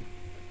about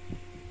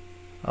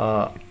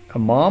a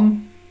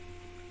mom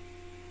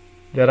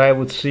that I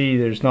would see.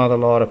 There's not a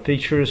lot of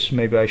pictures.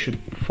 Maybe I should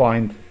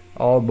find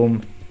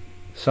album,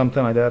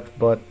 something like that,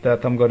 but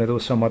that I'm going to do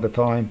some other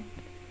time.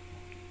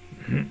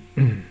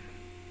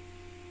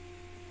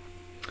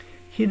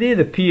 He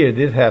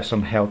did have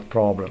some health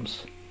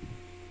problems.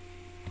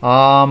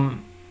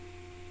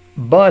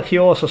 But he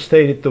also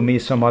stated to me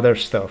some other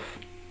stuff.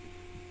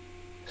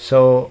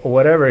 So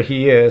whatever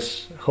he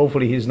is,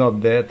 hopefully he's not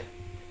dead.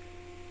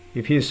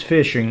 If he's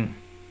fishing,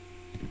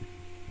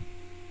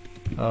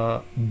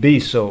 be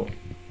so.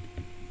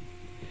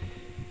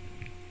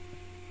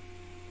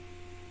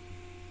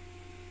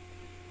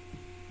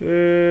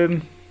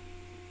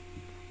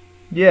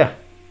 Yeah.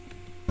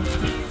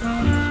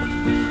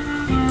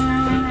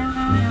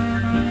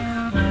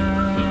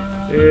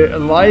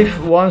 Life,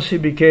 once he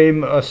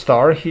became a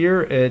star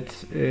here,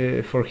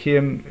 for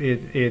him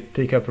it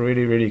picked up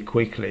really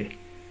quickly.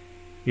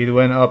 It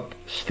went up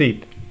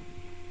steep.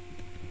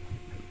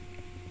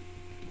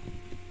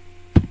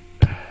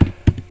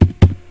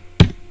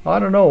 I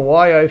don't know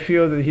why I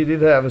feel that he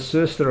did have a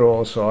sister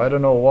also. I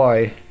don't know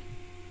why.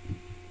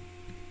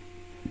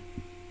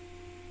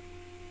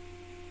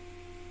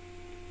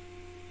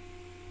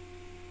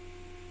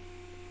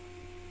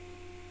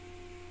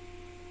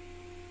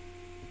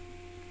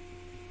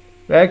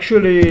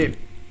 Actually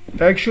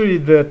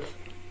that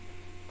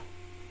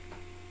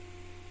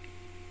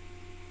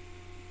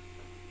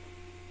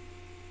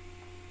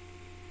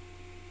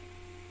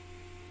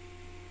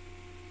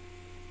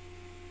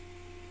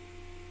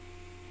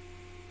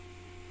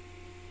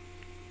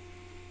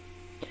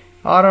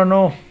I don't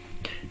know.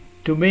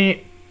 To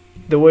me,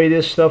 the way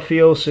this stuff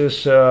feels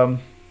is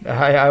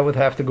I would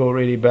have to go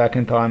really back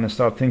in time and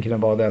start thinking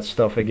about that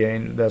stuff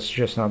again. That's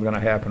just not gonna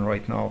happen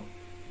right now.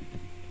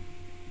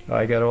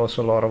 I got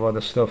also a lot of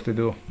other stuff to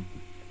do.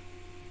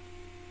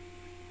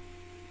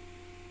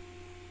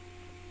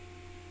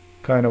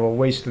 Kind of a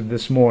wasted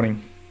this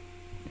morning.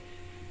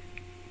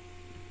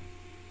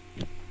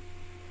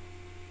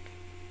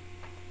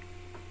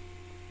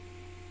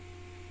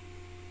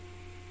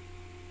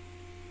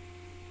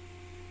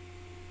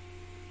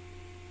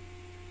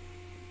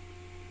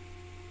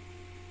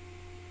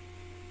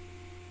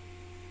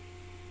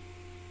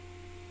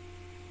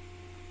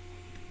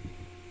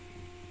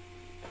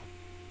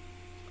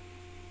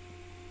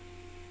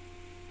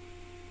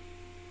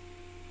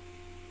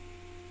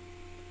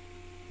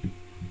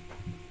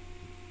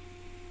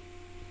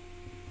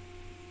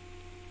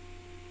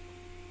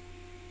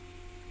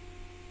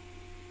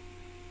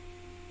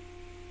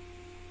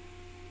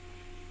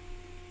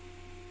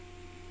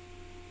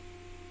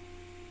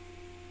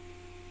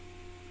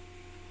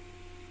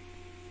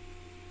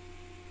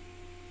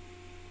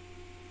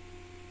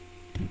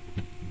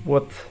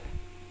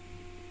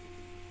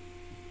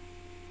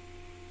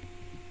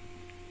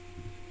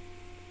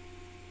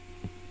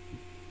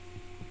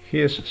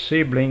 his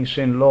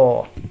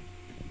siblings-in-law.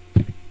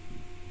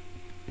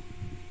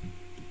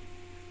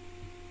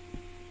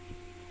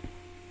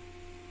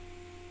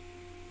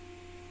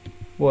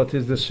 What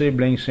is the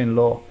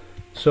siblings-in-law?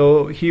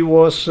 So he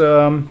was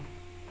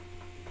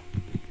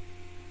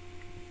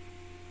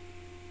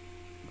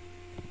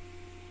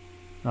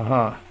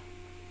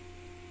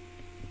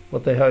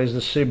what the hell is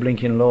the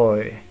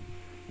sibling-in-law?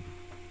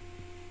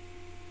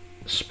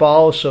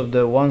 Spouse of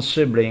the one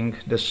sibling,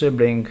 the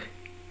sibling.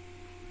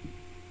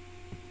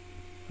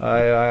 I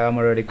am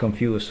already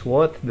confused.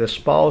 What? The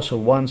spouse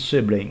of one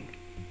sibling.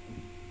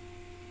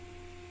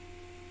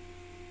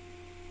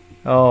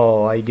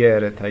 Oh, I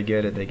get it.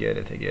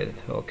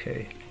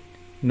 Okay.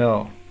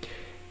 No.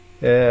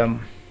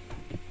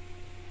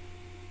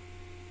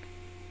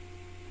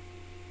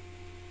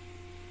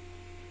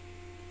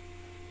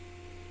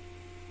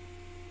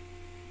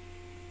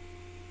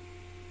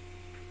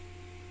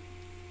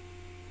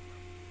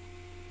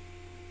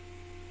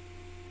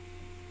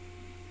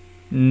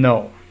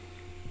 No.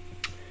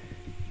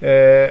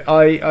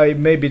 I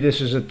maybe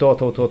this is a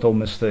total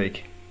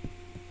mistake.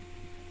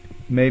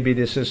 Maybe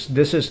this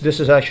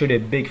is actually a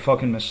big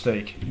fucking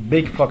mistake.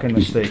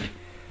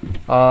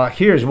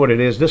 Here's what it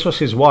is. This was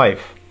his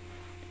wife.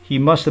 He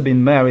must have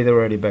been married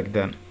already back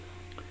then.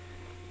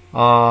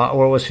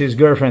 Or was his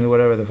girlfriend,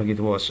 whatever the fuck it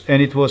was.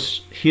 And it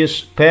was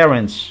his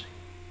parents.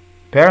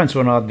 Parents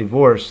were not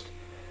divorced.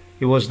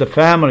 It was the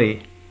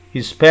family,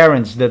 his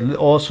parents, that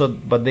also,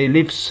 but they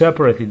lived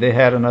separately. They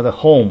had another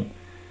home.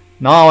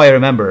 Now I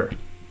remember.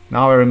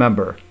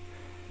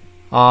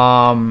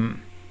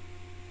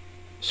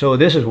 So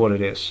this is what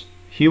it is.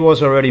 He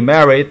was already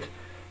married,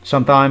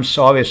 sometimes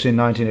obviously in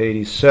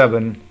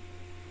 1987.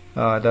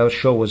 That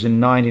show was in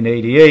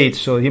 1988,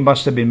 so he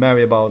must have been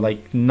married about like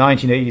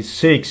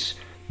 1986,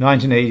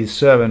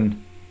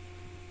 1987.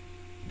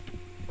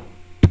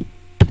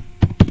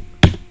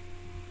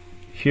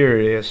 Here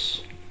it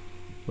is.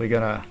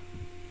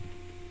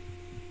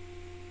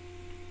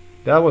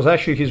 That was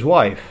actually his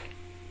wife.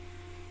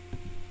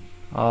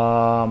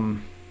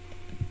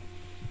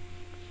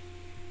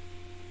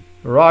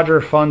 Roger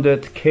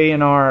funded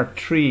K&R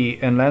Tree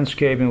and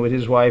Landscaping with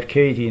his wife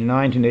Katie in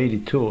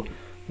 1982.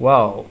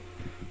 Wow,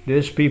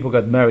 these people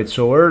got married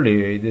so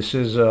early. This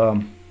is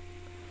oh,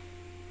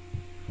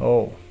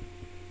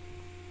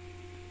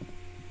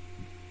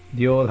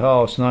 The Old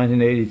House,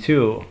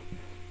 1982.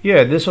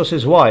 Yeah, this was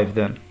his wife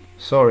then.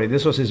 Sorry,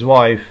 this was his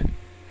wife.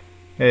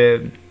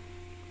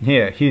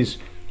 Yeah, his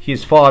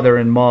father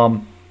and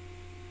mom.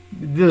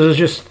 This is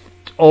just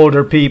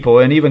older people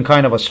and even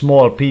kind of a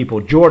small people.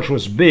 George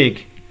was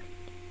big.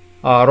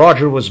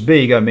 Roger was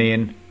big. I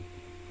mean,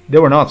 they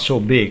were not so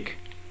big.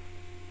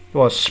 It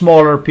was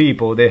smaller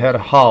people. They had a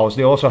house.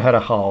 They also had a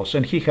house,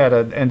 and he had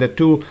and the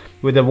two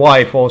with the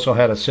wife also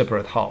had a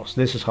separate house.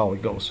 This is how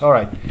it goes. All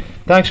right.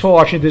 Thanks for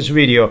watching this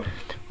video.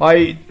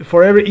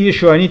 For every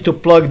issue, I need to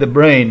plug the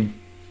brain.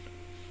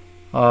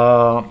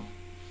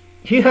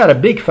 He had a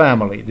big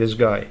family. This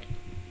guy.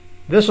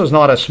 This was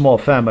not a small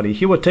family.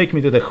 He would take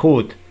me to the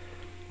hood,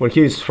 where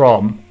he's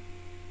from.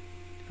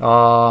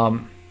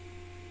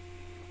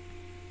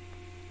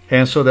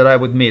 And so that I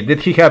would meet.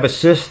 Did he have a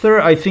sister?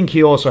 I think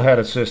he also had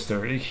a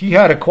sister. He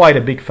had quite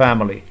a big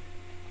family.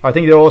 I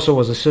think there also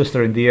was a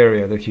sister in the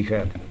area that he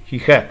had.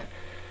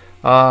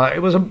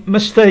 It was a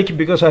mistake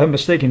because I have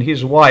mistaken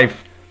his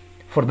wife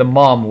for the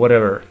mom,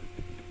 whatever.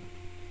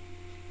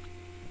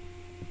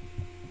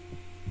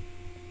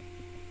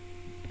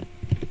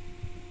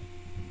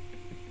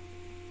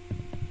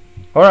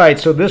 Alright,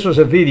 so this was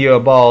a video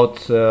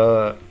about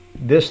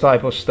this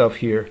type of stuff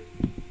here.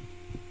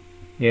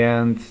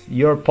 And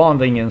your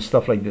ponding and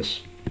stuff like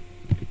this.